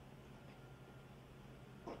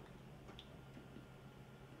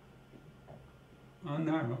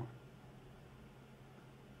አናው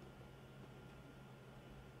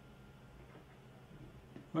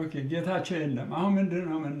ኦኬ ጌታቸው የለም። አሁን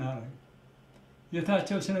ምንድነው የምናደርገው?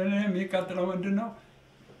 ጌታቸው ስለሌለ የሚቀጥለው ምንድነው?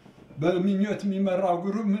 በምኞት የሚመራው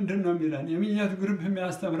ግሩፕ ምንድነው የሚለን? የምኞት ግሩፕ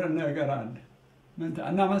የሚያስተምረን ነገር አለ።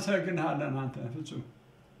 እናመሰግንሃለን አንተ ፍጹም።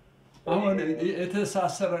 አሁን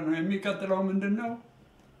የተሳሰረ ነው። የሚቀጥለው ምንድነው?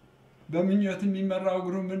 በምኞት የሚመራው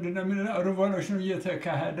ግሩፕ ምንድነው የሚለው? ሪቮሉሽኑ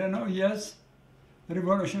እየተካሄደ ነው። የስ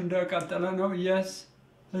ሪቮሉሽኑ እንደቀጠለ ነው። የስ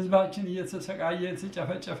ህዝባችን እየተሰቃየ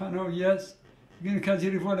የተጨፈጨፈ ነው። የስ ግን ከዚህ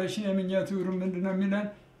ሪቮሉሽን የምኞቱ ግሩፕ ምንድነው የሚለን?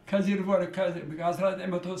 ከዚህ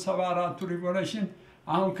ከ1974 ሪቮሉሽን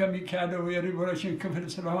አሁን ከሚካሄደው የሪቮሉሽን ክፍል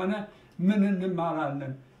ስለሆነ ምን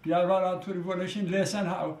እንማራለን? የ44ቱ ሪቮሉሽን ሌሰን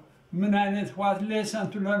ምን አይነት ዋት ሌሰን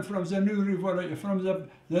ቱ ለርን ፍሮም ዘ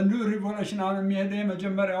ኒው ሪቮሉሽን አሁን የሚሄደ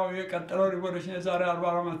የመጀመሪያው የቀጠለው ሪቮሉሽን የዛሬ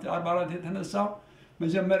 44 የተነሳው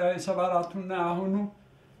መጀመሪያው የ74ቱና አሁኑ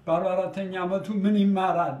በ44ኛ ዓመቱ ምን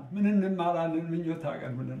ይማራል? ምን እንማራለን? ምኞት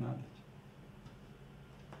አቀርብልናለች።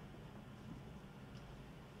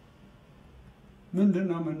 ምንድን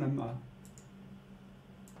ነው የምንማረው?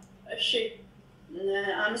 እሺ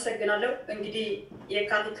አመሰግናለሁ። እንግዲህ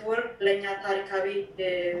የካቲት ወር ለኛ ታሪካዊ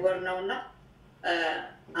ወር ነውና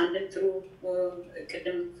አንድም ጥሩ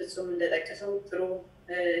ቅድም ፍጹም እንደጠቀሰው ጥሩ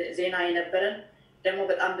ዜና የነበረን ደግሞ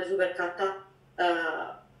በጣም ብዙ በርካታ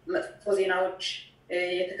መጥፎ ዜናዎች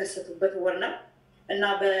የተከሰቱበት ወር ነው እና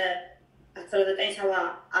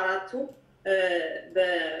በ1974ቱ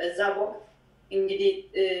በዛ ወቅት እንግዲህ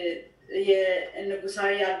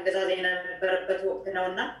የንጉሳዊ አገዛዝ የነበረበት ወቅት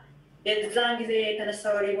ነውና የዛን ጊዜ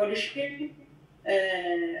የተነሳው ሪቮሉሽን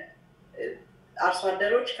አርሶ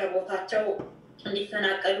አደሮች ከቦታቸው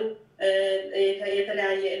እንዲፈናቀሉ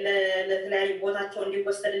ለተለያዩ ቦታቸው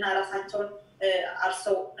እንዲወሰድና ራሳቸውን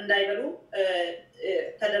አርሰው እንዳይበሉ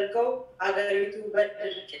ተደርገው አገሪቱ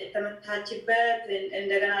በድርቅ የተመታችበት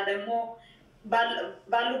እንደገና ደግሞ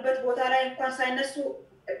ባሉበት ቦታ ላይ እንኳን ሳይነሱ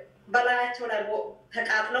በላያቸው ላይ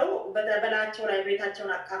ተቃጥለው በላያቸው ላይ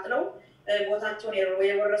ቤታቸውን አቃጥለው ቦታቸውን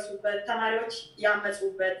የወረሱበት ተማሪዎች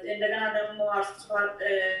ያመጹበት እንደገና ደግሞ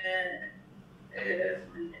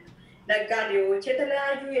ነጋዴዎች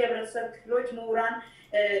የተለያዩ የህብረተሰብ ክፍሎች ምሁራን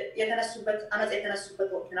የተነሱበት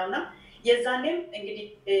ወቅት ነውና የዛኔም እንግዲህ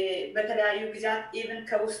በተለያዩ ጊዜያት ኢቭን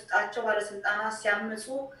ከውስጣቸው ባለስልጣናት ሲያምጹ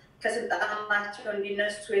ከስልጣናቸው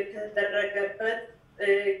እንዲነሱ የተደረገበት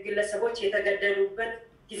ግለሰቦች የተገደሉበት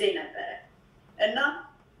ጊዜ ነበረ እና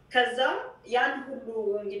ከዛ ያን ሁሉ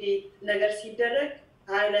እንግዲህ ነገር ሲደረግ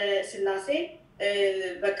ኃይለ ሥላሴ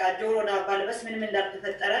በቃ ጆሮ ዳባ ልበስ ምንም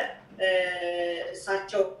እንዳልተፈጠረ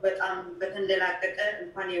እሳቸው በጣም በተንደላቀቀ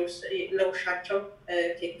እንኳን ለውሻቸው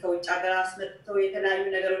ከውጭ ሀገር አስመጥተው የተለያዩ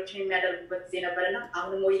ነገሮችን የሚያደርጉበት ጊዜ ነበርና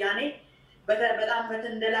አሁንም ወያኔ በጣም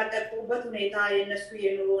በተንደላቀቁበት ሁኔታ የነሱ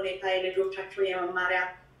የኑሮ ሁኔታ የልጆቻቸው የመማሪያ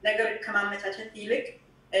ነገር ከማመቻቸት ይልቅ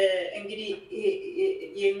እንግዲህ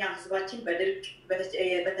የኛ ህዝባችን በድርቅ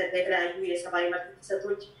በተለያዩ የሰብአዊ መብት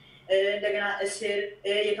ጥሰቶች እንደገና እስር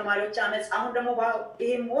የተማሪዎች አመጽ አሁን ደግሞ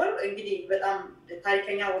ይሄም ወር እንግዲህ በጣም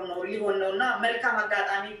ታሪከኛ ወር ነው ሊሆን ነውና መልካም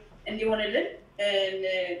አጋጣሚ እንዲሆንልን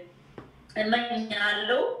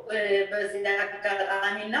እመኛለሁ በዚህ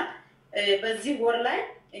አጋጣሚና በዚህ ወር ላይ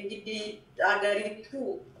እንግዲህ አገሪቱ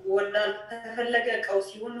ወዳልተፈለገ ቀውስ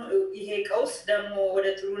ሲሆን ይሄ ቀውስ ደግሞ ወደ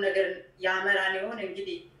ጥሩ ነገር ያመራን ይሆን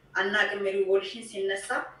እንግዲህ አናቅም ሪቮሉሽን ሲነሳ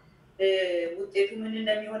ውጤቱ ምን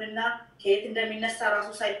እንደሚሆንና ከየት እንደሚነሳ ራሱ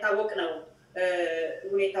ሳይታወቅ ነው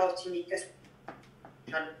ሁኔታዎች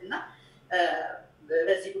የሚከሰቱና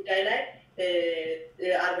በዚህ ጉዳይ ላይ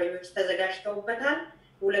አርበኞች ተዘጋጅተውበታል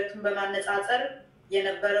ሁለቱም በማነጻጸር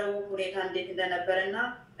የነበረው ሁኔታ እንዴት እንደነበረና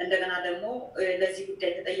እንደገና ደግሞ ለዚህ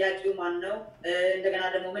ጉዳይ ተጠያቂው ማን ነው እንደገና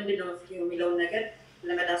ደግሞ ምንድነው መፍትሄው የሚለውን ነገር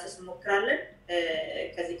ለመዳሰስ እንሞክራለን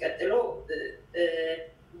ከዚህ ቀጥሎ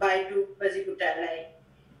ባይዱ በዚህ ጉዳይ ላይ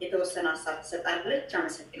የተወሰነ ሀሳብ ትሰጣለች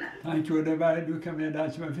አመሰግናለሁ ታንኪ ወደ ባይዱ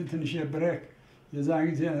ከመሄዳችን በፊት ትንሽ ብሬክ የዛን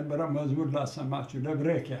ጊዜ የነበረው መዝሙር ላሰማችሁ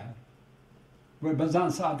ለብሬክ ያህል በዛን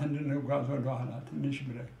ሰዓት እንድንጓዝ ወደ ኋላ ትንሽ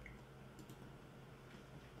ብሬክ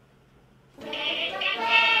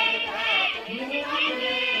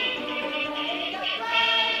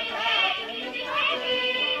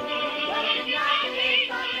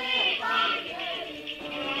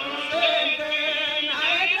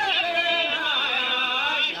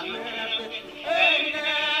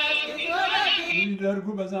ደርጉ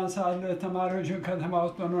በዛን ሰዓት ተማሪዎችን ከተማ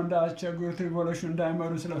ውስጥ ሆኖ እንዳያስቸግሩት ሪቮሉሽን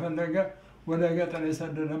እንዳይመሩ ስለፈለገ ወደ ገጠር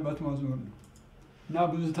የሰደደበት መዝሙር ነው እና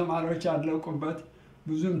ብዙ ተማሪዎች ያለቁበት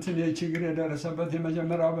ብዙ እንትን ችግር የደረሰበት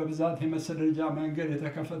የመጀመሪያው በብዛት የመሰደጃ መንገድ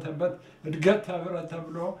የተከፈተበት እድገት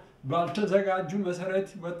ተብሎ ባልተዘጋጁ መሰረት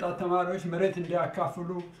ወጣት ተማሪዎች መሬት እንዲያካፍሉ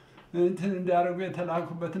እንትን እንዲያደርጉ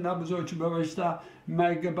የተላኩበትና ብዙዎቹ በበሽታ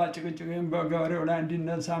የማይገባ ጭቅጭቅን በገበሬው ላይ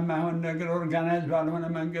እንዲነሳ የማይሆን ነገር ኦርጋናይዝ ባልሆነ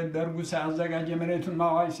መንገድ ደርጉ ሳያዘጋጅ የመሬቱን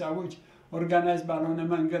ማዋጅ ሲያውጅ ኦርጋናይዝ ባልሆነ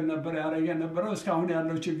መንገድ ነበር ያደረገ ነበረው እስካሁን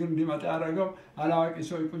ያለው ችግር እንዲመጣ ያደረገው አላዋቂ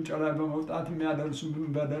ሰዎች ቁንጮ ላይ በመውጣት የሚያደርሱ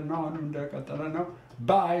በደል ነው አሁንም እንደቀጠለ ነው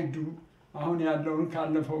ባይዱ አሁን ያለውን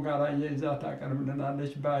ካለፈው ጋር አያይዛ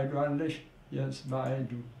ታቀርብልናለች ባይዱ አለሽ የስ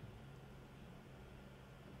ባይዱ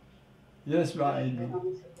የስ ባይዱ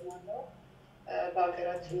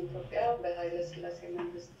በሀገራችን ኢትዮጵያ በኃይለ ሥላሴ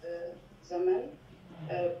መንግስት ዘመን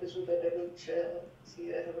ብዙ በደሎች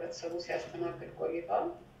ህብረተሰቡ ሲያስተናግድ ቆይቷል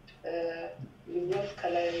ምኞት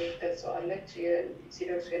ከላይ ገልጸዋለች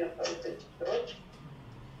ሲደርሱ የነበሩትን ችግሮች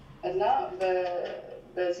እና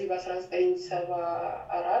በዚህ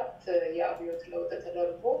በ1974 የአብዮት ለውጥ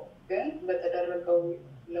ተደርጎ ግን በተደረገው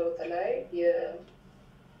ለውጥ ላይ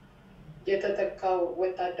የተተካው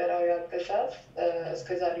ወታደራዊ አገዛዝ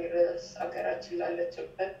እስከዛሬ ድረስ ሀገራችን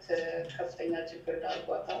ላለችበት ከፍተኛ ችግር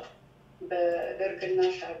ዳርጓታል በደርግና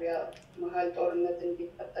ሻዕቢያ መሀል ጦርነት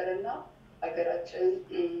እንዲፈጠርና ሀገራችን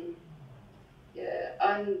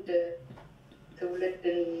የአንድ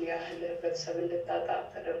ትውልድን ያህል ህብረተሰብ እንድታጣ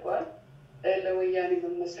ተደርጓል ለወያኔ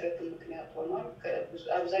መመስረት ምክንያት ሆኗል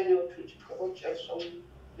አብዛኛዎቹ ችግሮች እርሶም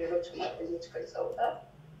ሌሎች ማጥኞች ገልጸውታል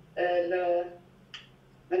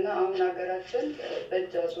እና አሁን ሀገራችን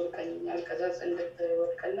በእጅ አዙር ቀኝ አገዛዝ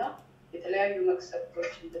እንድትወድቅና የተለያዩ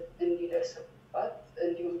መቅሰፍቶች እንዲደርስባት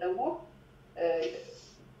እንዲሁም ደግሞ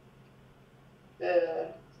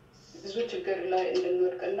ብዙ ችግር ላይ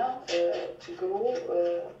እንድንወድቅና ችግሩ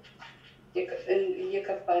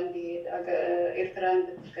እየከፋ እንዲሄድ ኤርትራ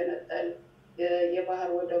እንድትገነጠል የባህር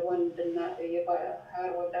ወደቧን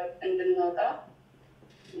እንድናጣ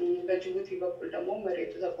በጅቡቲ በኩል ደግሞ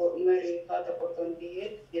መሬቷ ተቆርጦ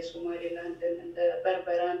እንዲሄድ የሶማሌላንድን እንደ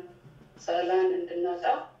በርበራን ሳላን እንድናጣ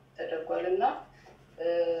ተደርጓልና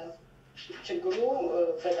ችግሩ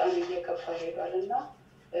በጣም እየከፋ ሄዷልና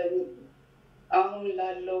አሁን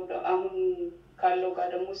ካለው ጋር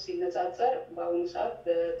ደግሞ ሲነጻጸር በአሁኑ ሰዓት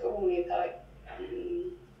በጥሩ ሁኔታ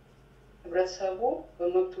ህብረተሰቡ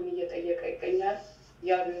በመብቱን እየጠየቀ ይገኛል።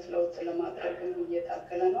 የአብዮት ለውጥ ለማድረግም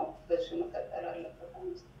እየታገለ ነው። በሱ መቀጠል አለበት።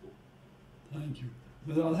 ታንክ ዩ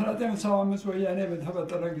በ1975 ወያኔ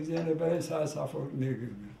በተፈጠረ ጊዜ ነበር ሳሳፈው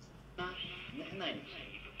ንግግር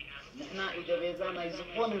ንሕና ኢደቤዛ ናይ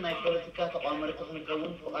ዝኾነ ናይ ፖለቲካ ተቋመርቲ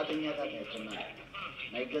ክንከውን ፈቃደኛታት ኣይኮንና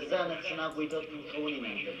ናይ ገዛ ነፍስና ጎይቶት ክንከውን ኢና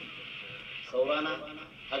ንደሊ ሰውራና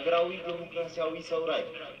ሃገራዊ ዲሞክራሲያዊ ሰውራ እዩ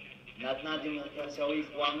ናትና ዲሞክራሲያዊ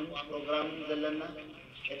ቅዋምን ፕሮግራምን ዘለና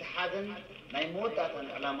እቲ ሓደን ናይ መወዳእታን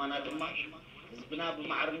ዕላማና ድማ ህዝብና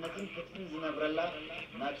ብማዕርነትን ፍትሕን ዝነብረላ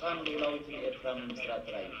ናፃን ልዑላዊትን ኤርትራ ምምስራት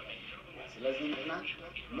ጥራይ እዩ ስለዚህ ንሕና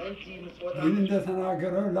ምእንቲ ምፅወታ ግን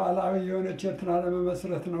እንደተናገረው ላዕላዊ የሆነች ኤርትራ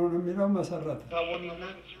ለመመስረት ነው የሚለው መሰረት ታወኒና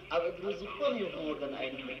ኣብ እግሪ ዝኾነ ይኹን ወገን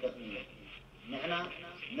ኣይንምልከትን እዩ ንሕና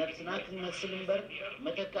ነፍስና ክንመስል እምበር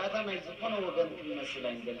መተካእታ ናይ ዝኾነ ወገን ክንመስል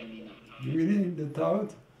ኣይንደልን ኢና እንግዲህ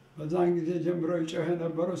እንድታዩት በዛን ጊዜ ጀምሮ ይጮህ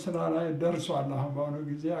የነበረው ስራ ላይ ደርሷል። አሁን በአሁኑ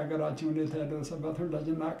ጊዜ ሀገራችን ሁኔታ የደረሰበት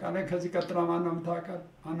ሁላችን እናውቃለን። ከዚህ ቀጥላ ማነው የምታውቀው?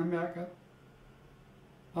 ማነው የሚያውቀው?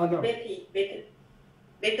 አሎ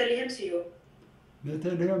ቤተልሔም ስዩም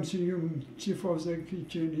ቤተልሔም ስዩም ቺፍ ኦፍ ዘ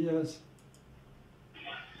ኪችን የስ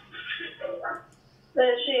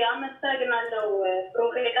እሺ አመሰግናለሁ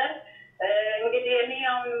ፕሮፌሰር። እንግዲህ እኔ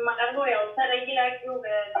አሁን የማቀርበው ያው ተጠያቂው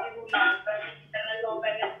በዚሁና በሚደረገው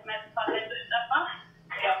በመስፋለጥ ጠፋ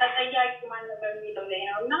ያው ተጠያቂው ማነው በሚለው ላይ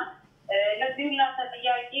ነው እና ለዚህ ሁላ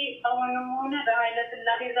ተጠያቂ አሁንም ሆነ በኃይለ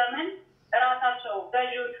ሥላሴ ዘመን ራሳቸው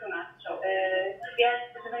ገዢዎቹ ናቸው።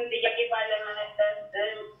 የህዝብን ጥያቄ ባለመመለስ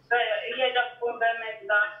እየጨቆኑ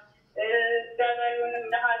በመግዛት ገበሬውንም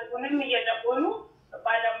ለህዝቡንም እየጨቆኑ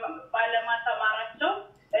ባለማስተማራቸው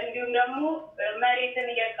እንዲሁም ደግሞ መሬትን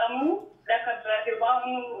እየቀሙ ለከበርቴው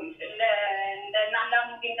በአሁኑ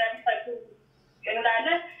ለናላሙዲ እንደሚሰጡ እንዳለ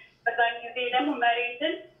በዛን ጊዜ ደግሞ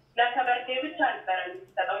መሬትን ለከበርቴ ብቻ ነበር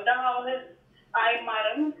የሚሰጠው። ደሃው ህዝብ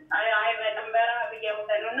አይማርም አይበላም በረሃብ እየሞተ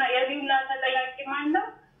ነው እና የዚህ ሁላ ተጠያቂ ማነው?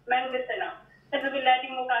 መንግስት ነው። ህዝብ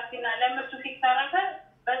ለዲሞክራሲና ለመብቱ ሲከራከር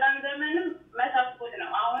በዛን ዘመንም መሳፍኩት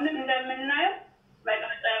ነው። አሁንም እንደምናየው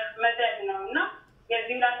መጨፍጨፍ መግደል ነው እና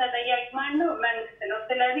የዚህ ሁላ ተጠያቂ ማነው? መንግስት ነው።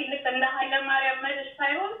 ስለዚህ ልክ እንደ ኃይለማርያም መለስ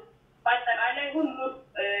ሳይሆን በአጠቃላይ ሁሉ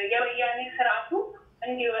የወያኔ ስርዓቱ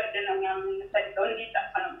እንዲወርድ ነው የምንፈልገው፣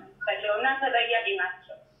 እንዲጠፋ ነው የምንፈልገው እና ተጠያቂ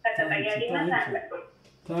ናቸው። ከተጠያቂነት አያመጡም።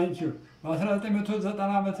 ታንኪዩ በ1990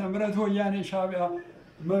 ዓመተ ምህረት ወያኔ ሻዕቢያ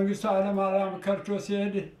መንግስቱ ኃይለማርያም ከርቾ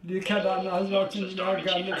ሲሄድ ሊከዳና ህዝባችን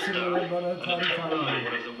ሊያጋልጥ ስለነበረ ታሪካዊ ነው።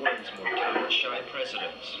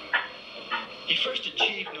 He first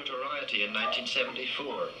achieved notoriety in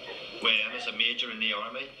 1974, when, as a major in the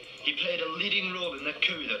army, he played a leading role in the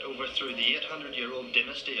coup that overthrew the 800-year-old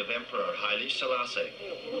dynasty of Emperor Haile Selassie.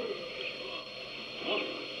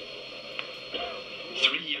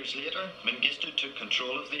 3 years later, Mengistu took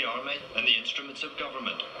control of the army and the instruments of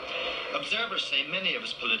government. Observers say many of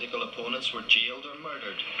his political opponents were jailed or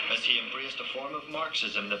murdered as he embraced a form of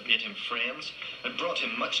Marxism that made him friends and brought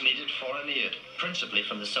him much-needed foreign aid, principally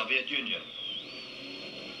from the Soviet Union.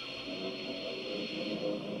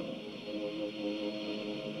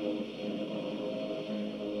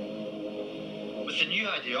 With the new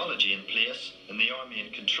ideology in place and the army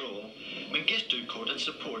in control, Mengistu courted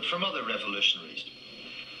support from other revolutionaries.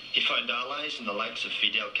 He found allies in the likes of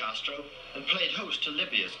Fidel Castro and played host to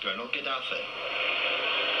Libya's Colonel Gaddafi.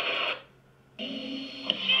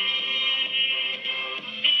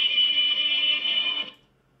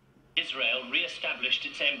 Israel re-established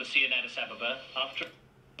its embassy in Addis Ababa after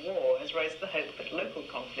war has raised the hope that local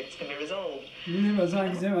conflicts can be resolved. ይህ በዛን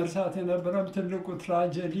ጊዜ መርሳት የነበረው ትልቁ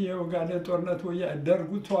ትራጀዲ የኡጋዴን ጦርነት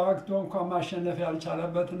ደርጉ ተዋግቶ እንኳን ማሸነፍ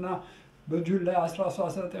ያልቻለበትና በጁላይ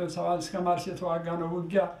 1970 እስከ ማርች የተዋጋ ነው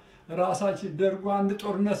ውጊያ ራሳችን ደርጉ አንድ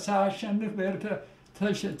ጦርነት ሳያሸንፍ በኤርትራ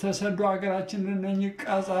ተሰዶ ሀገራችንን እነኚህ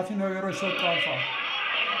ቀዛፊ ነገሮች ሰጥቷል።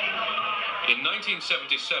 In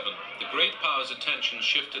 1977, the great powers' attention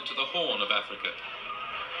shifted to the Horn of Africa.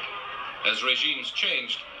 As regimes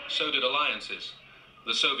changed, so did alliances.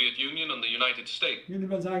 The Soviet Union and the United States. ግን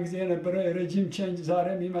በዛን ጊዜ የነበረው የሬጂም ቼንጅ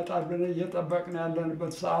ዛሬም ይመጣል ብለን እየጠበቅን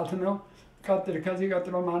ያለንበት ሰዓት ነው። ቀጥል። ከዚህ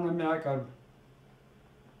ቀጥሎ ማን ነው የሚያቀርብ?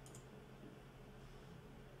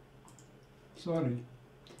 ሶሪ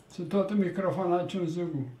ስትወጡ ሚክሮፎናችሁን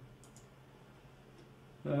ዝጉ።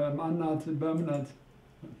 ማናት በእምነት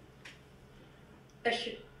እሺ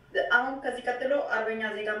አሁን ከዚህ ቀጥሎ አርበኛ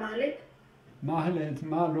ዜጋ ማህሌት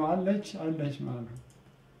ማሉ አለች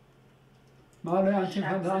ማሉ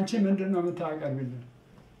አንቺ ምንድን ነው የምታቀርብልን?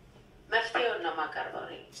 መፍትሄውን ነው የማቀርበው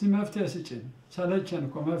እኔ። መፍትሄ ስጭን። ሰለቸን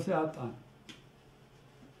እኮ መፍትሄ አጣን።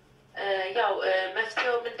 ያው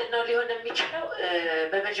መፍትሄው ምንድነው ሊሆን የሚችለው?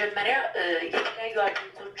 በመጀመሪያ የተለያዩ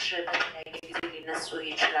አድማጮች በተለያየ ጊዜ ሊነሱ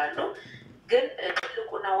ይችላሉ። ግን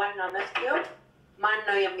ትልቁና ዋና መፍትሄው ማን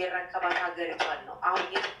ነው የሚረከባት ሀገሪቷን ነው። አሁን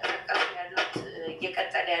እየተቀሰቀሱ ያሉት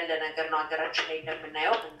እየቀጠለ ያለ ነገር ነው። ሀገራችን ላይ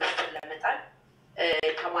እንደምናየው መንግስትን ለመጣል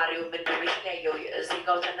ተማሪው ምንድነው የተለያየው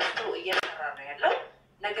ዜጋው ተነስቶ እየሰራ ነው ያለው።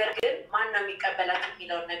 ነገር ግን ማን ነው የሚቀበላት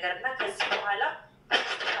የሚለውን ነገር እና ከዚህ በኋላ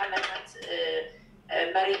ዓመታት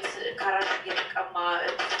መሬት ካራሽ እየተቀማ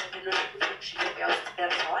ሌሎች ኢትዮጵያ ውስጥ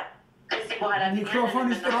ደርሰዋል። ከዚህ በኋላ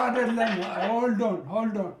ሚክሮፎን ጥሩ አይደለም።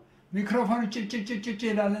 ሆልዶን ሚክሮፎን ጭጭጭጭጭ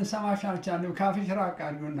ይላል። እንሰማሽ አልቻልንም። ካፍሽ ራቅ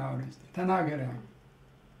አድርጊውና አሁን እስኪ ተናገሪ።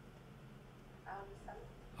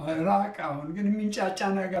 ራቅ። አሁን ግን የሚንጫጫ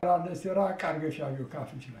ነገር አለ። እስኪ ራቅ አድርገሽ አድርጊው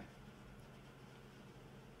ካፍሽ ላይ።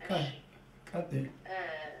 ቀጥይ።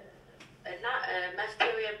 እና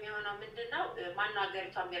መፍትሄው የሚሆነው ምንድነው? ማነው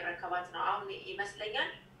ሀገሪቷ የሚረከባት ነው። አሁን ይመስለኛል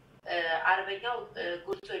አርበኛው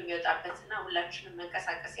ጉልቶ የሚወጣበትና ሁላችንም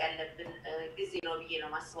መንቀሳቀስ ያለብን ጊዜ ነው ብዬ ነው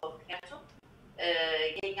ማስበው። ምክንያቱም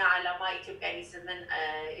የኛ ዓላማ ኢትዮጵያኒዝምን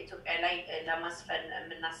ኢትዮጵያ ላይ ለማስፈን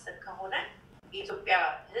የምናስብ ከሆነ የኢትዮጵያ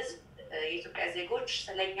ሕዝብ የኢትዮጵያ ዜጎች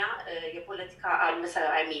ስለኛ የፖለቲካ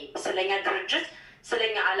ስለኛ ድርጅት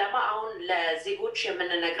ስለኛ ዓላማ አሁን ለዜጎች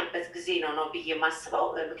የምንነግርበት ጊዜ ነው ብዬ ማስበው።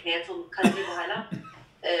 ምክንያቱም ከዚህ በኋላ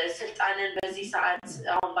ስልጣንን በዚህ ሰዓት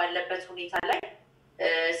አሁን ባለበት ሁኔታ ላይ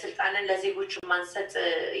ስልጣንን ለዜጎች ማንሰጥ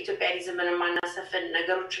ኢትዮጵያኒዝምን ማናሰፍን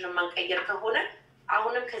ነገሮችን ማንቀየር ከሆነ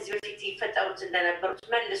አሁንም ከዚህ በፊት ይፈጠሩት እንደነበሩት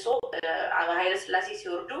መልሶ ኃይለ ሥላሴ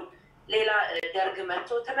ሲወርዱ ሌላ ደርግ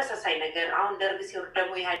መጥቶ ተመሳሳይ ነገር አሁን ደርግ ሲወርድ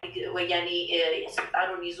ደግሞ ኢህአዴግ ወያኔ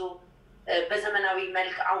ስልጣኑን ይዞ በዘመናዊ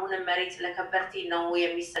መልክ አሁንም መሬት ለከበርቴ ነው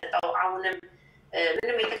የሚሰጠው። አሁንም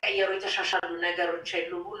ምንም የተቀየሩ የተሻሻሉ ነገሮች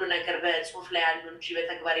የሉም። ሁሉ ነገር በጽሁፍ ላይ ያሉ እንጂ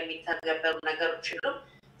በተግባር የሚተገበሩ ነገሮች የሉም።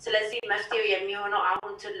 ስለዚህ መፍትሄው የሚሆነው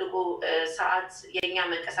አሁን ትልቁ ሰዓት የኛ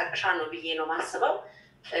መንቀሳቀሻ ነው ብዬ ነው ማስበው።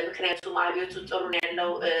 ምክንያቱም አብዮቱ ጥሩ ነው ያለው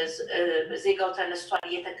ዜጋው ተነስቷል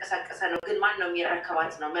እየተንቀሳቀሰ ነው። ግን ማን ነው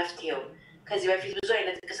የሚረከባት ነው መፍትሄው። ከዚህ በፊት ብዙ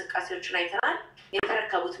አይነት እንቅስቃሴዎችን አይተናል።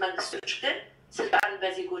 የተረከቡት መንግስቶች ግን ስልጣን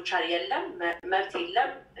በዜጎች የለም፣ መብት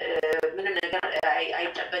የለም፣ ምንም ነገር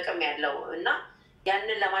አይጠበቅም ያለው እና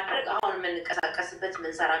ያንን ለማድረግ አሁን የምንቀሳቀስበት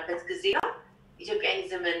የምንሰራበት ጊዜ ነው።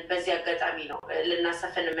 ኢትዮጵያኒዝምን በዚህ አጋጣሚ ነው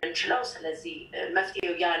ልናሰፍን የምንችለው። ስለዚህ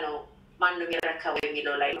መፍትሄው ያ ነው። ማን ነው የሚረከበው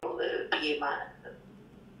የሚለው ላይ ነው ብዬ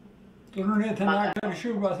ጥሩ ነው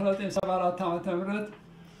የተናገርሽው። በ1974 ዓመተ ምህረት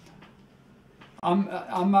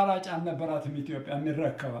አማራጭ አልነበራትም ኢትዮጵያ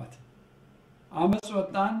የሚረከባት። አመፅ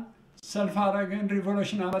ወጣን፣ ሰልፍ አረግን፣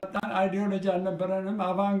 ሪቮሉሽን አመጣን። አይዲዮሎጂ አልነበረንም፣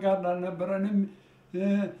 አቫንጋርድ አልነበረንም፣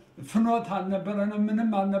 ፍኖት አልነበረንም፣ ምንም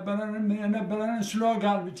አልነበረንም። የነበረን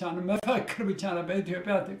ስሎጋን ብቻ ነው፣ መፈክር ብቻ ነው።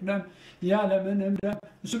 በኢትዮጵያ ትቅደም ያለምንም ደም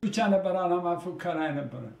እሱ ብቻ ነበር አላማ፣ ፉከራ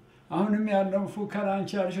አይነበረን። አሁንም ያለው ፉከራ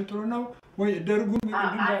አንቺ ያልሽው ጥሩ ነው ወይ? ደርጉም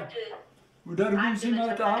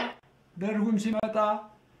ሲመጣ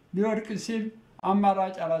ሊወድቅ ሲል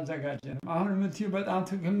አማራጭ አላዘጋጀንም። አሁን የምትይው በጣም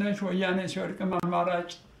ትክክል ነሽ። ወያኔ ሲወድቅም አማራጭ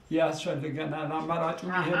ያስፈልገናል። አማራጩ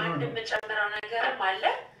ይሄ ነው። አንድ የምጨምረው ነገርም አለ።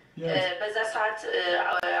 በዛ ሰዓት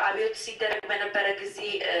አብዮት ሲደረግ በነበረ ጊዜ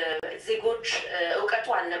ዜጎች እውቀቱ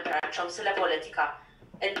አልነበራቸውም ስለ ፖለቲካ።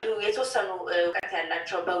 እንዲሁ የተወሰኑ እውቀት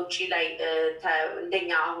ያላቸው በውጭ ላይ እንደኛ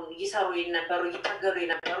አሁን ይሰሩ የነበሩ ይታገሉ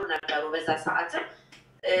ነበሩ። በዛ ሰዓት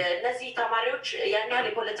እነዚህ ተማሪዎች ያን ያህል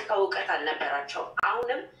የፖለቲካ እውቀት አልነበራቸው።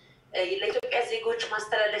 አሁንም ለኢትዮጵያ ዜጎች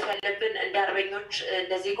ማስተላለፍ ያለብን እንደ አርበኞች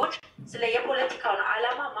እንደ ዜጎች ስለ የፖለቲካውን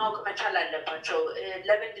ዓላማ ማወቅ መቻል አለባቸው።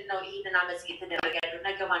 ለምንድን ነው ይህንን አመፅ እየተደረገ ያለው?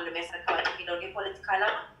 ነገ ማንም ያስረክባል የሚለውን የፖለቲካ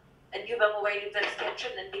ዓላማ እንዲሁ በሞባይል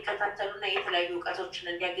ዩኒቨርሲቲያችን እንዲከታተሉና የተለያዩ እውቀቶችን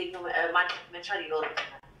እንዲያገኙ ማድረግ መቻል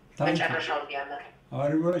ይኖርብናል። መጨረሻው እንዲያምር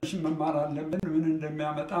ሪቮሉሽን መማር አለብን። ምን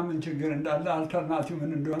እንደሚያመጣ፣ ምን ችግር እንዳለ፣ አልተርናቲቭ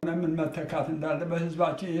ምን እንደሆነ፣ ምን መተካት እንዳለ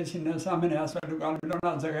በህዝባችን ይሄ ሲነሳ ምን ያስፈልጋል ብለውን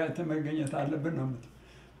አዘጋጅተን መገኘት አለብን ነው የምትለው።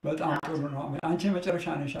 በጣም ጥሩ ነው። አንቺ መጨረሻ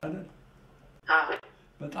ነሽ አይደል?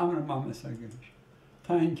 በጣም ነው የማመሰግንሽ።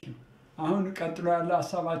 ታንኪዩ። አሁን ቀጥሎ ያለ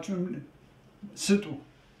ሀሳባችሁን ስጡ።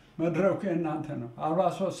 መድረኩ የእናንተ ነው።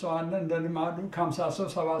 43 ሰው አለ እንደ ልማዱ። ከ50 ሰው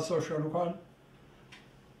 7 ሰው ሸልኳል።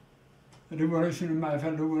 ሪቮሉሽን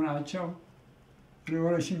የማይፈልጉ ናቸው።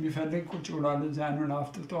 ሪቮሉሽን ቢፈልግ ቁጭ ብሏል እዚያ አይኑን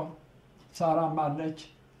አፍጥጦ። ሳራም አለች፣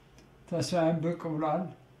 ተስፋዬም ብቅ ብሏል።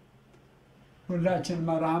 ሁላችን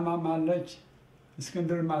መርሃማም አለች፣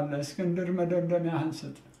 እስክንድርም አለ። እስክንድር መደምደሚያህን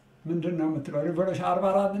ስጥ። ምንድን ነው የምትለው? ሪቮሉሽን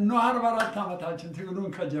 44 ዓመታችን ትግሉን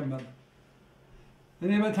ከጀመረ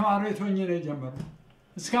እኔ በተማሪ ቤት ሆኜ ነው የጀመረው።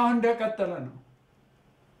 እስካሁን እንደቀጠለ ነው።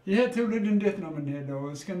 ይሄ ትውልድ እንዴት ነው የምንሄደው?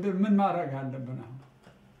 እስክንድር ምን ማድረግ አለብን? አሁን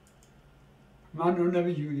ማነው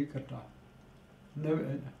ነብዩ? ይቅርታ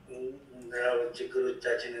ያው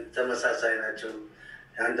ችግሮቻችን ተመሳሳይ ናቸው።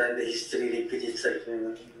 አንዳንድ ሂስትሪ ሪፒት ኢትሰልፍ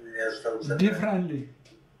ያስታውሳል። ዲፍረንትሊ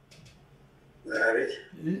አቤት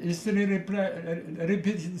history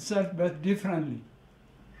repeat itself but differently.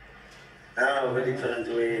 በዲፍረንት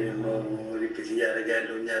ወይ ነው ሪፒት እያደረገ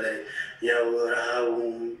ያለው እኛ ላይ ያው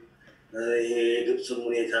ረሃቡም ይሄ የግብፅም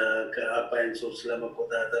ሁኔታ ከአባይን ሶርስ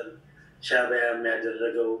ለመቆጣጠር ሻዕቢያ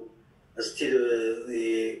የሚያደረገው ስቲል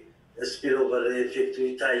ስፒል ኦቨር ኢፌክቱ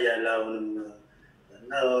ይታያል አሁንም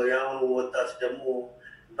እና የአሁኑ ወጣት ደግሞ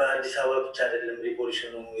በአዲስ አበባ ብቻ አይደለም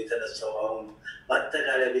ሪቮሉሽኑ የተነሳው አሁን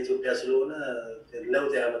በአጠቃላይ በኢትዮጵያ ስለሆነ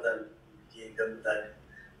ለውጥ ያመጣል ይገምታል።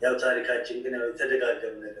 ያው ታሪካችን ግን ያው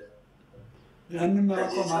የተደጋገመ ነገር ነው። ያንን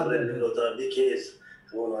ማቆም አለብን። ለውጥ ቢኬስ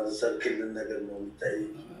ሆኗል ሰርክል ነገር ነው የሚታየው።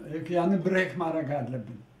 ያንን ብሬክ ማድረግ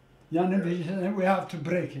አለብን። ያንን we have to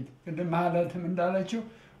break it ቅድም ማለትም እንዳለችው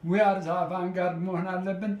we are the avant-garde መሆን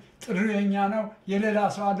አለብን። ጥሪው የኛ ነው የሌላ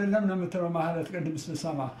ሰው አይደለም ነው የምትለው ማለት ቅድም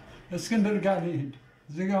ስትሰማ እስክንድር ጋር ይሄድ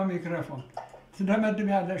ዝጋው ሚክሮፎን ትደመድም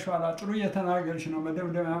ያለሽ ኋላ ጥሩ እየተናገርሽ ነው።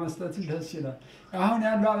 መደምደሚያ መስጠት ደስ ይላል። አሁን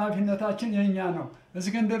ያለው ኃላፊነታችን የኛ ነው።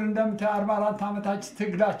 እስክንድር እንደምታይ 44 ዓመታችን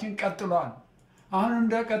ትግላችን ቀጥሏል። አሁን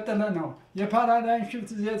እንደቀጠለ ነው። የፓራዳይም ሽፍት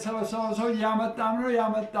የተሰበሰበው ሰው ያመጣም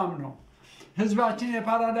ነው። ህዝባችን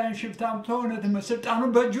የፓራዳይም ሽፍት አምጥቶ እውነትም ስልጣኑን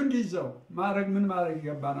በእጁ እንዲይዘው ምን ማድረግ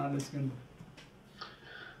ይገባናል? እስክንድር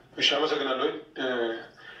እሺ፣ አመሰግናለሁ።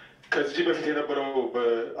 ከዚህ በፊት የነበረው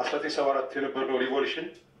በ1974 የነበረው ሪቮሉሽን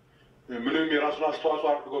ምንም የራሱን አስተዋጽኦ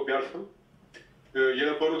አድርጎ ቢያልፍም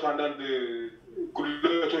የነበሩት አንዳንድ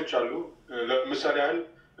ጉድለቶች አሉ። ለምሳሌ ያህል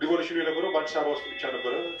ሪቮሉሽኑ የነበረው በአዲስ አበባ ውስጥ ብቻ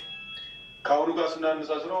ነበረ። ከአሁኑ ጋር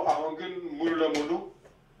ስናነጻጽረው አሁን ግን ሙሉ ለሙሉ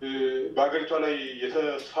በሀገሪቷ ላይ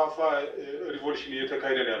የተስፋፋ ሪቮሉሽን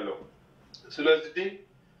እየተካሄደ ነው ያለው። ስለዚህ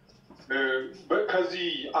ከዚህ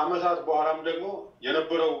አመታት በኋላም ደግሞ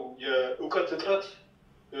የነበረው የእውቀት እጥረት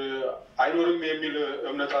አይኖርም የሚል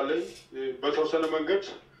እምነት አለኝ። በተወሰነ መንገድ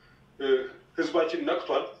ህዝባችን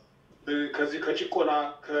ነቅቷል። ከዚህ ከጭቆና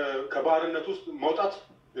ከባርነት ውስጥ መውጣት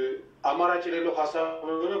አማራጭ የሌለው ሀሳብ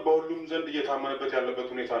ሆነ በሁሉም ዘንድ እየታመነበት ያለበት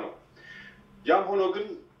ሁኔታ ነው። ያም ሆኖ ግን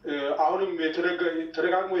አሁንም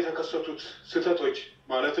ተደጋግሞ የተከሰቱት ስህተቶች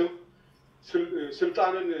ማለትም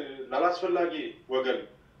ስልጣንን ላላስፈላጊ ወገን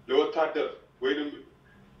ለወታደር ወይንም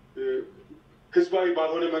ህዝባዊ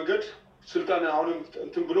ባልሆነ መንገድ ስልጣን አሁንም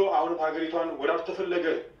እንትን ብሎ አሁንም ሀገሪቷን ወዳልተፈለገ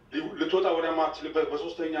ልትወጣ ወደማትችልበት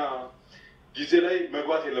በሶስተኛ ጊዜ ላይ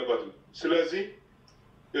መግባት የለበትም። ስለዚህ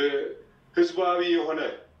ህዝባዊ የሆነ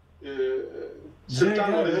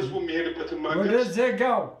ስልጣን ወደ ህዝቡ የሚሄድበትን መንገድ ወደ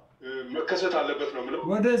ዜጋው መከሰት አለበት ነው የምለው።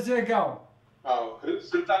 ወደ ዜጋው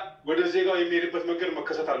ስልጣን ወደ ዜጋው የሚሄድበት መንገድ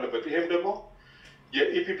መከሰት አለበት። ይሄም ደግሞ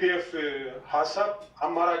የኢፒፒኤፍ ሀሳብ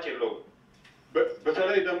አማራጭ የለውም።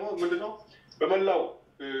 በተለይ ደግሞ ምንድነው በመላው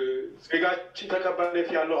ዜጋችን ተቀባይነት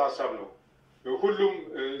ያለው ሀሳብ ነው። ሁሉም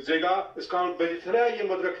ዜጋ እስካሁን በተለያየ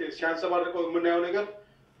መድረክ ሲያንጸባርቀው የምናየው ነገር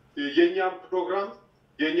የኛን ፕሮግራም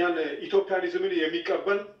የኛን ኢትዮጵያኒዝምን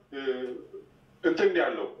የሚቀበል እንትን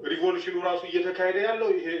ያለው ሪቮሉሽኑ ራሱ እየተካሄደ ያለው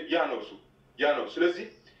ያ ነው። ስለዚህ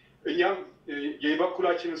እኛም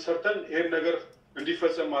የበኩላችንን ሰርተን ይሄን ነገር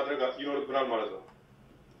እንዲፈጸም ማድረግ ይኖርብናል ማለት ነው።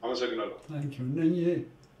 አመሰግናለሁ።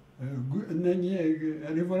 እነኚህ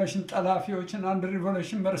ሪቮሉሽን ጠላፊዎችን አንድ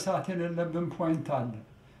ሪቮሉሽን መርሳት የሌለብን ፖይንት አለ።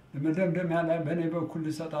 መደምደሚያ ላይ በእኔ በኩል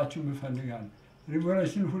ልሰጣችሁ እፈልጋለሁ።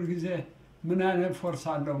 ሪቮሉሽን ሁልጊዜ ምን አይነት ፎርስ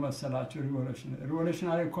አለው መሰላችሁ?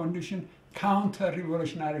 ሪቮሉሽናሪ ኮንዲሽን ካውንተር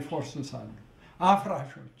ሪቮሉሽናሪ ፎርስስ አሉ።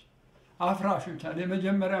 አፍራሾች አለ።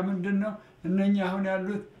 የመጀመሪያ ምንድን ነው? እነኚህ አሁን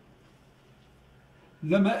ያሉት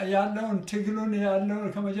ያለውን ትግሉን ያለውን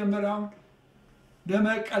ከመጀመሪያውም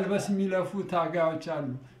ለመቀልበስ የሚለፉ ታጋዮች አሉ።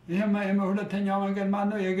 ይሄም ሁለተኛው መንገድ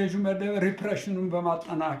ማነው? የገዢው መደብ ሪፕሬሽኑን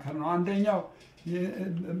በማጠናከር ነው። አንደኛው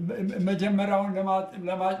መጀመሪያውን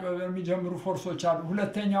ለማጭበርበር የሚጀምሩ ፎርሶች አሉ።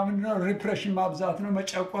 ሁለተኛው ምንድነው? ሪፕሬሽን ማብዛት ነው፣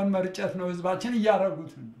 መጨቆን፣ መርጨት ነው። ህዝባችን እያረጉ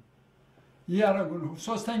ነው።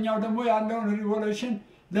 ሶስተኛው ደግሞ ያለውን ሪቮሉሽን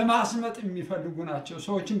ለማስመጥ የሚፈልጉ ናቸው።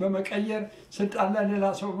 ሰዎችን በመቀየር ስልጣን ላይ ሌላ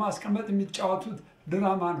ሰው በማስቀመጥ የሚጫወቱት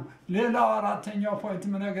ድራማ ነው። ሌላው አራተኛው ፖይንት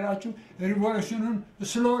የምነግራችሁ ሪቮሉሽኑን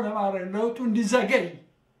ስሎ ለማድረግ ለውጡ እንዲዘገይ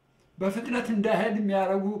በፍጥነት እንዳይሄድ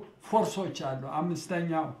የሚያደርጉ ፎርሶች አሉ።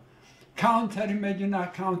 አምስተኛው ካውንተር ኢሜጅ እና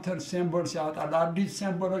ካውንተር ሲምቦልስ ያወጣሉ። አዲስ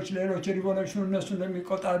ሲምቦሎች ሌሎች ሪቮሉሽኑ እነሱ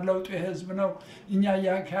እንደሚቆጣር ለውጡ የህዝብ ነው፣ እኛ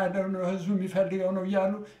እያካሄደው ነው፣ ህዝቡ የሚፈልገው ነው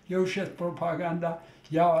እያሉ የውሸት ፕሮፓጋንዳ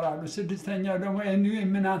ያወራሉ። ስድስተኛው ደግሞ የኒው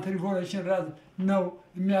ኢሚናንት ሪቮሉሽን ነው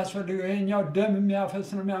የሚያስፈልገው። ይሄኛው ደም የሚያፈስ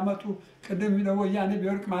ነው የሚያመጡ። ቅድም ወያኔ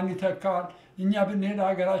ቢወርቅ ማን ይተካዋል? እኛ ብንሄድ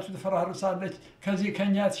ሀገራችሁ ትፈራርሳለች። ከዚህ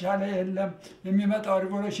ከኛ የተሻለ የለም። የሚመጣው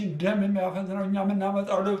ሪቮሉሽን ደም የሚያፈስ ነው። እኛ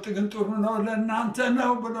የምናመጣው ለውጥ ግን ጥሩ ነው፣ ለእናንተ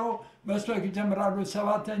ነው ብለው መስበክ ይጀምራሉ።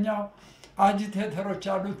 ሰባተኛው አጂቴተሮች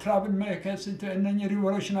አሉ። ትራብል ሜከርስ እነኚህ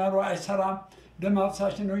ሪቮሉሽናሩ አይሰራም ደም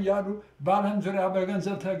አፍሳሽ ነው እያሉ በዓለም ዙሪያ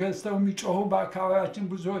በገንዘብ ተገዝተው የሚጮሁ በአካባቢያችን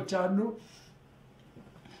ብዙዎች አሉ።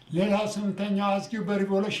 ሌላው ስምንተኛው አስጊው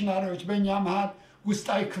በሪቮሉሽናሪዎች በእኛ መሀል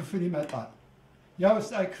ውስጣዊ ክፍል ይመጣል። ያ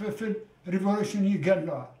ውስጣዊ ክፍል ሪቮሉሽን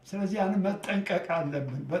ይገለዋል። ስለዚህ ያን መጠንቀቅ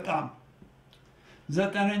አለብን በጣም።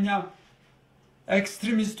 ዘጠነኛ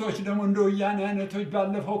ኤክስትሪሚስቶች ደግሞ እንደ ወያኔ አይነቶች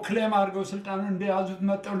ባለፈው ክሌም አድርገው ስልጣኑን እንደያዙት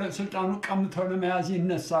መጠው ስልጣኑ ቀምተው ለመያዝ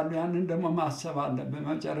ይነሳሉ። ያንን ደግሞ ማሰብ አለብን።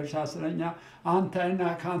 መጨረሻ አስረኛ አንታይና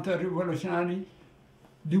ካውንተር ሪቮሉሽናሪ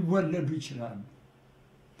ሊወለዱ ይችላሉ።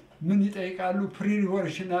 ምን ይጠይቃሉ? ፕሪ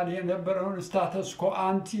ሪቮሉሽናሪ የነበረውን ስታተስ ኮ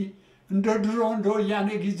አንቲ እንደ ድሮ እንደ ወያኔ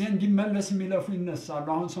ጊዜ እንዲመለስ የሚለፉ ይነሳሉ።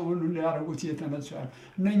 አሁን ሰሞኑን ሊያደርጉት እየተነሱ ያሉ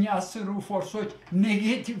እነኚህ 10 ፎርሶች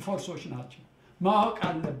ኔጌቲቭ ፎርሶች ናቸው። ማወቅ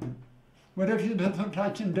አለብን። ወደፊት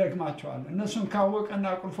በትምህርታችን ደግማቸዋለን። እነሱን ካወቀና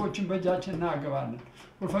ቁልፎችን በእጃችን እናገባለን።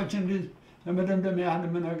 ቁልፎችን ለመደምደሚያ ያህል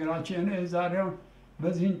የምነግራቸው እኔ ዛሬውን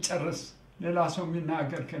በዚህን ጨርስ። ሌላ ሰው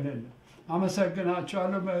የሚናገር ከሌለ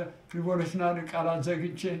አመሰግናቸዋለሁ። በሪቮሉሽናሪ ቃላት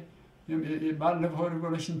ዘግቼ ባለፈው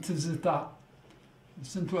ሪቮሉሽን ትዝታ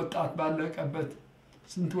ስንት ወጣት ባለቀበት፣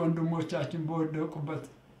 ስንት ወንድሞቻችን በወደቁበት፣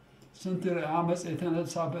 ስንት አመፅ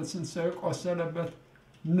የተነሳበት፣ ስንት ሰው የቆሰለበት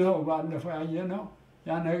ነው ባለፈው ያየነው።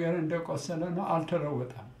 ያ ነገር እንደቆሰለ ነው፣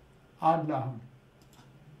 አልተለወጠም አለ። አሁን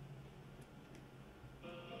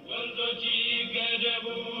ወንዞች ገደቡ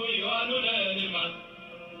ይዋሉ ለልማት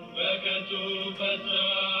በከንቱ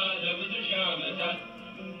ፈሰዋል ለብዙ ሺህ ዓመታት።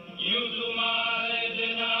 ይውጡ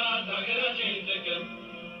ማዕድናት ሀገራችን ጥቅም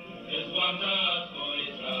ሕዝቧም ታጥቆ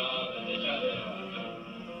ይስራ በተቻለ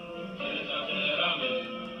ተነሳ ተራመድ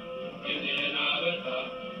ጊዜን አበርታ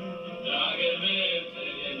ለሀገር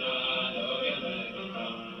ብልጽግና ለወገን መከታ።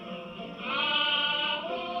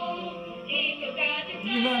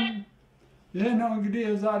 ይህ ነው እንግዲህ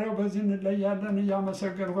የዛሬው። በዚህ እንለያለን።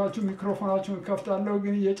 እያመሰገንኳችሁ ሚክሮፎናችሁን ከፍታለሁ፣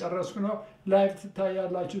 ግን እየጨረስኩ ነው። ላይቭ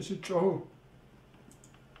ትታያላችሁ ስትጮሁ።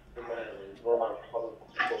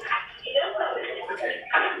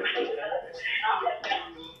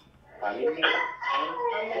 Family